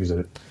boomerangs in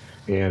it.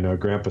 And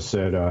Grandpa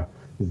said,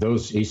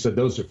 those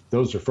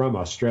are from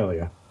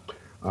Australia.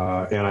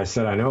 And I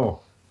said, I know.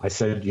 I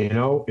said,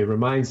 it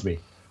reminds me.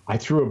 I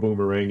threw a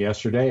boomerang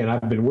yesterday, and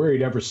I've been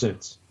worried ever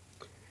since.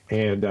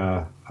 And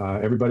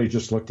everybody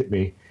just looked at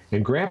me,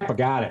 and Grandpa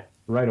got it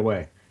right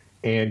away.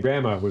 And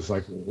Grandma was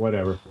like,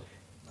 whatever.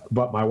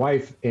 But my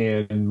wife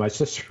and my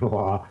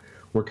sister-in-law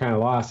were kind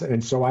of lost.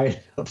 And so I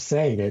ended up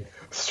saying it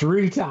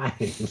 3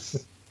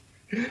 times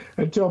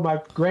until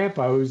my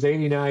grandpa, who's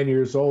 89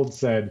 years old,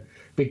 said,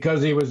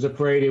 because he was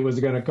afraid he was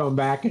going to come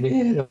back and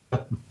hit him.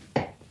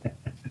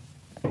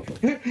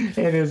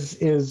 And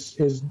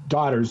his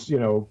daughters,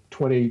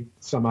 20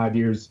 some odd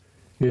years,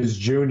 his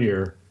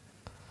junior,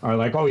 are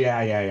like, oh,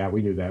 yeah,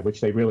 we knew that,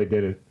 which they really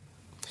didn't.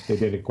 They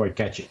didn't quite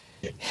catch it.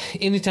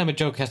 Anytime a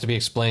joke has to be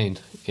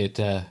explained,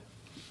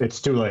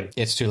 it's too late.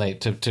 It's too late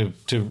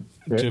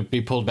to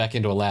be pulled back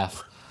into a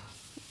laugh.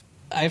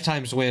 I have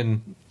times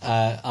when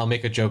I'll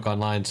make a joke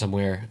online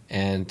somewhere,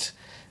 and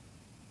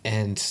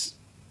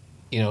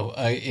you know,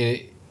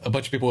 a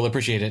bunch of people will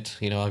appreciate it.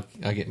 You know,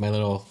 I'll get my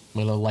little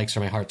likes or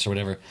my hearts or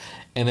whatever,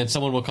 and then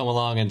someone will come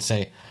along and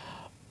say,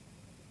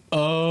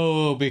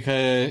 "Oh,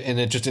 because," and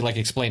it just like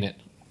explain it,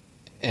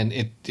 and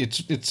it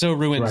so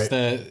ruins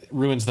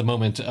the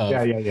moment of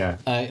yeah.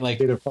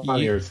 Like either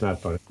funny or it's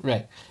not funny.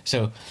 Right.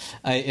 So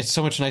it's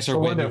so much nicer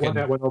when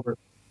that went over.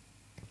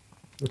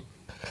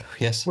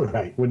 Yes.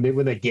 Right. When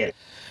they get it.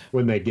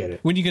 When they get it.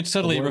 When you can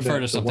subtly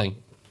refer to something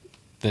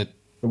that.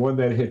 The one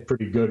that hit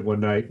pretty good one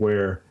night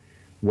where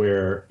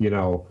you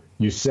know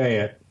you say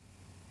it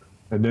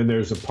and then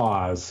there's a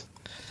pause,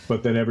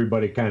 but then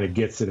everybody kind of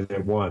gets it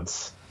at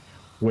once,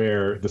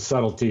 where the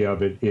subtlety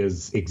of it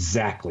is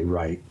exactly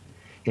right.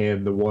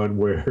 And the one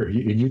where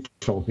you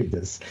told me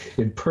this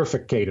in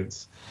perfect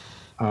cadence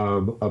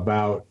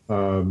about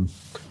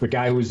the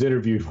guy who was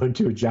interviewed, went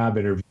to a job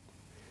interview,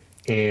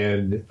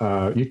 and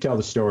you tell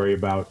the story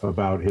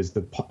about his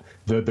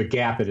the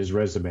gap in his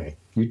resume.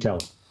 You tell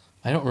him.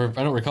 I don't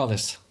recall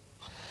this.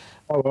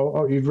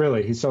 Oh, you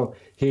really? He's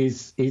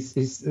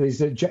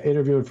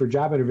interviewing for a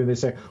job interview, and they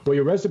say, "Well,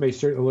 your resume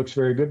certainly looks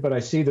very good, but I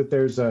see that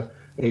there's a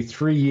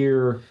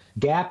 3-year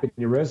gap in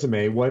your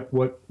resume. What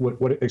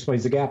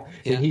explains the gap?"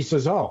 Yeah. And he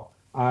says, "Oh,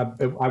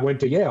 I went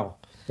to Yale."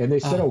 And they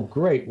said, "Oh,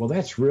 great. Well,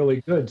 that's really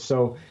good.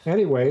 So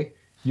anyway,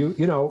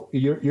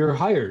 you're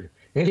hired."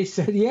 And he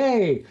said,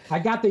 "Yay! I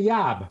got the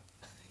job."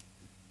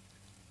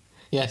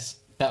 Yes,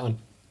 that one.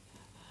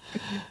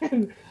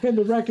 And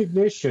the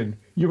recognition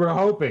you were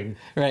hoping,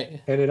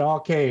 right? And it all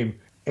came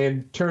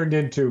and turned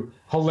into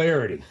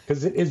hilarity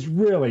because it is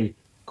really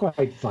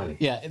quite funny.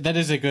 Yeah, that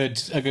is a good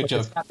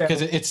joke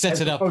because it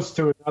sets it up. As opposed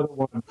to another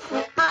one.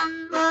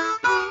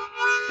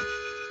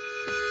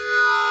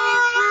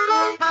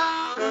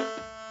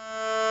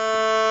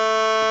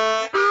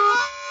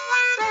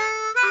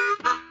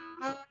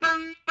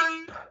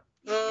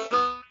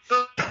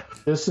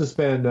 This has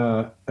been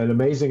an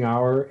amazing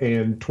hour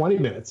and 20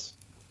 minutes,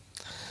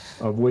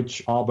 of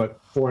which all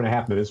but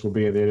 4.5 minutes will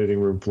be in the editing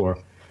room floor.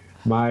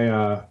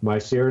 My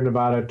Sierra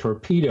Nevada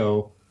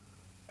Torpedo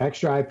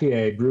Extra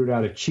IPA brewed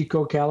out of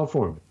Chico,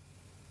 California,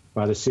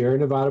 by the Sierra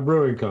Nevada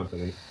Brewing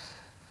Company.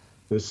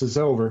 This is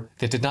over.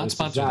 They did not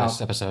sponsor this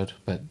episode,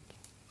 but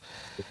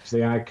it's the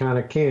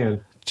iconic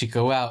can.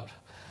 Chico out.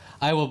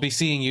 I will be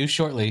seeing you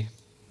shortly,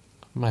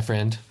 my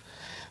friend.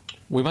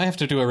 We might have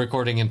to do a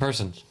recording in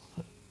person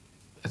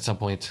at some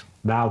point.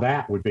 Now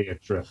that would be a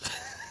trip.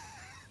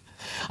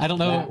 I don't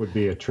know. That would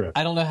be a trip.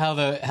 I don't know how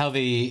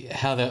the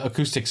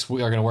acoustics are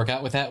going to work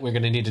out with that. We're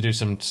going to need to do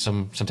some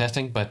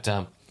testing, but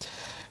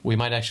we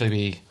might actually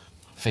be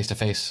face to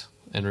face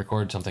and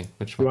record something.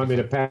 Which you want me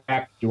to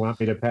pack? You want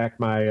me to pack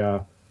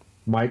my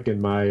mic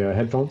and my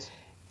headphones?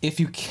 If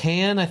you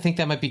can, I think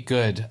that might be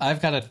good. I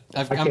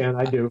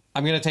do.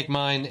 I'm going to take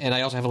mine, and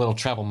I also have a little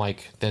travel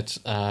mic that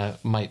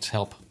might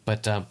help.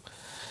 But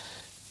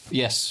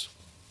yes,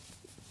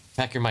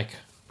 pack your mic.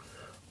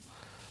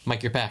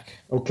 Mic your pack.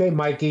 Okay,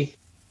 Mikey.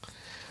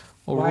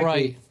 All Mikey,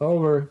 right.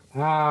 Over.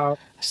 Out.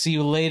 See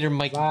you later,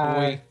 Mikey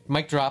boy.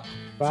 Mic drop.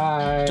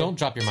 Bye. Don't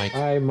drop your mic.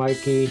 Bye,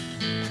 Mikey.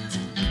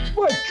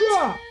 Mic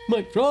drop.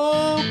 Mic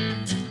drop.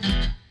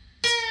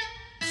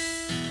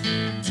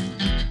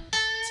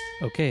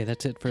 Okay,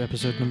 that's it for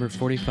episode number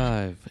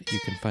 45. You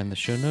can find the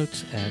show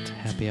notes at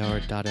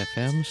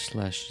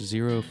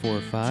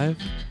happyhour.fm/045.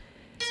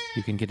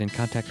 You can get in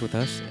contact with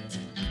us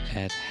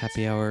at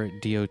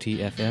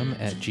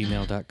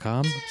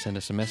happyhourdotfm@gmail.com. Send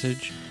us a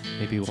message.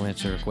 Maybe we'll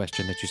answer a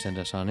question that you send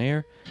us on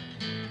air.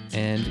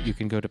 And you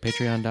can go to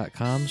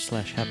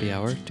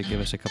patreon.com/happyhour to give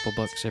us a couple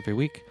bucks every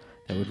week.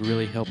 That would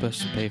really help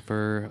us pay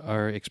for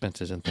our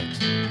expenses and things.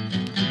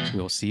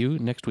 We'll see you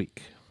next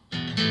week.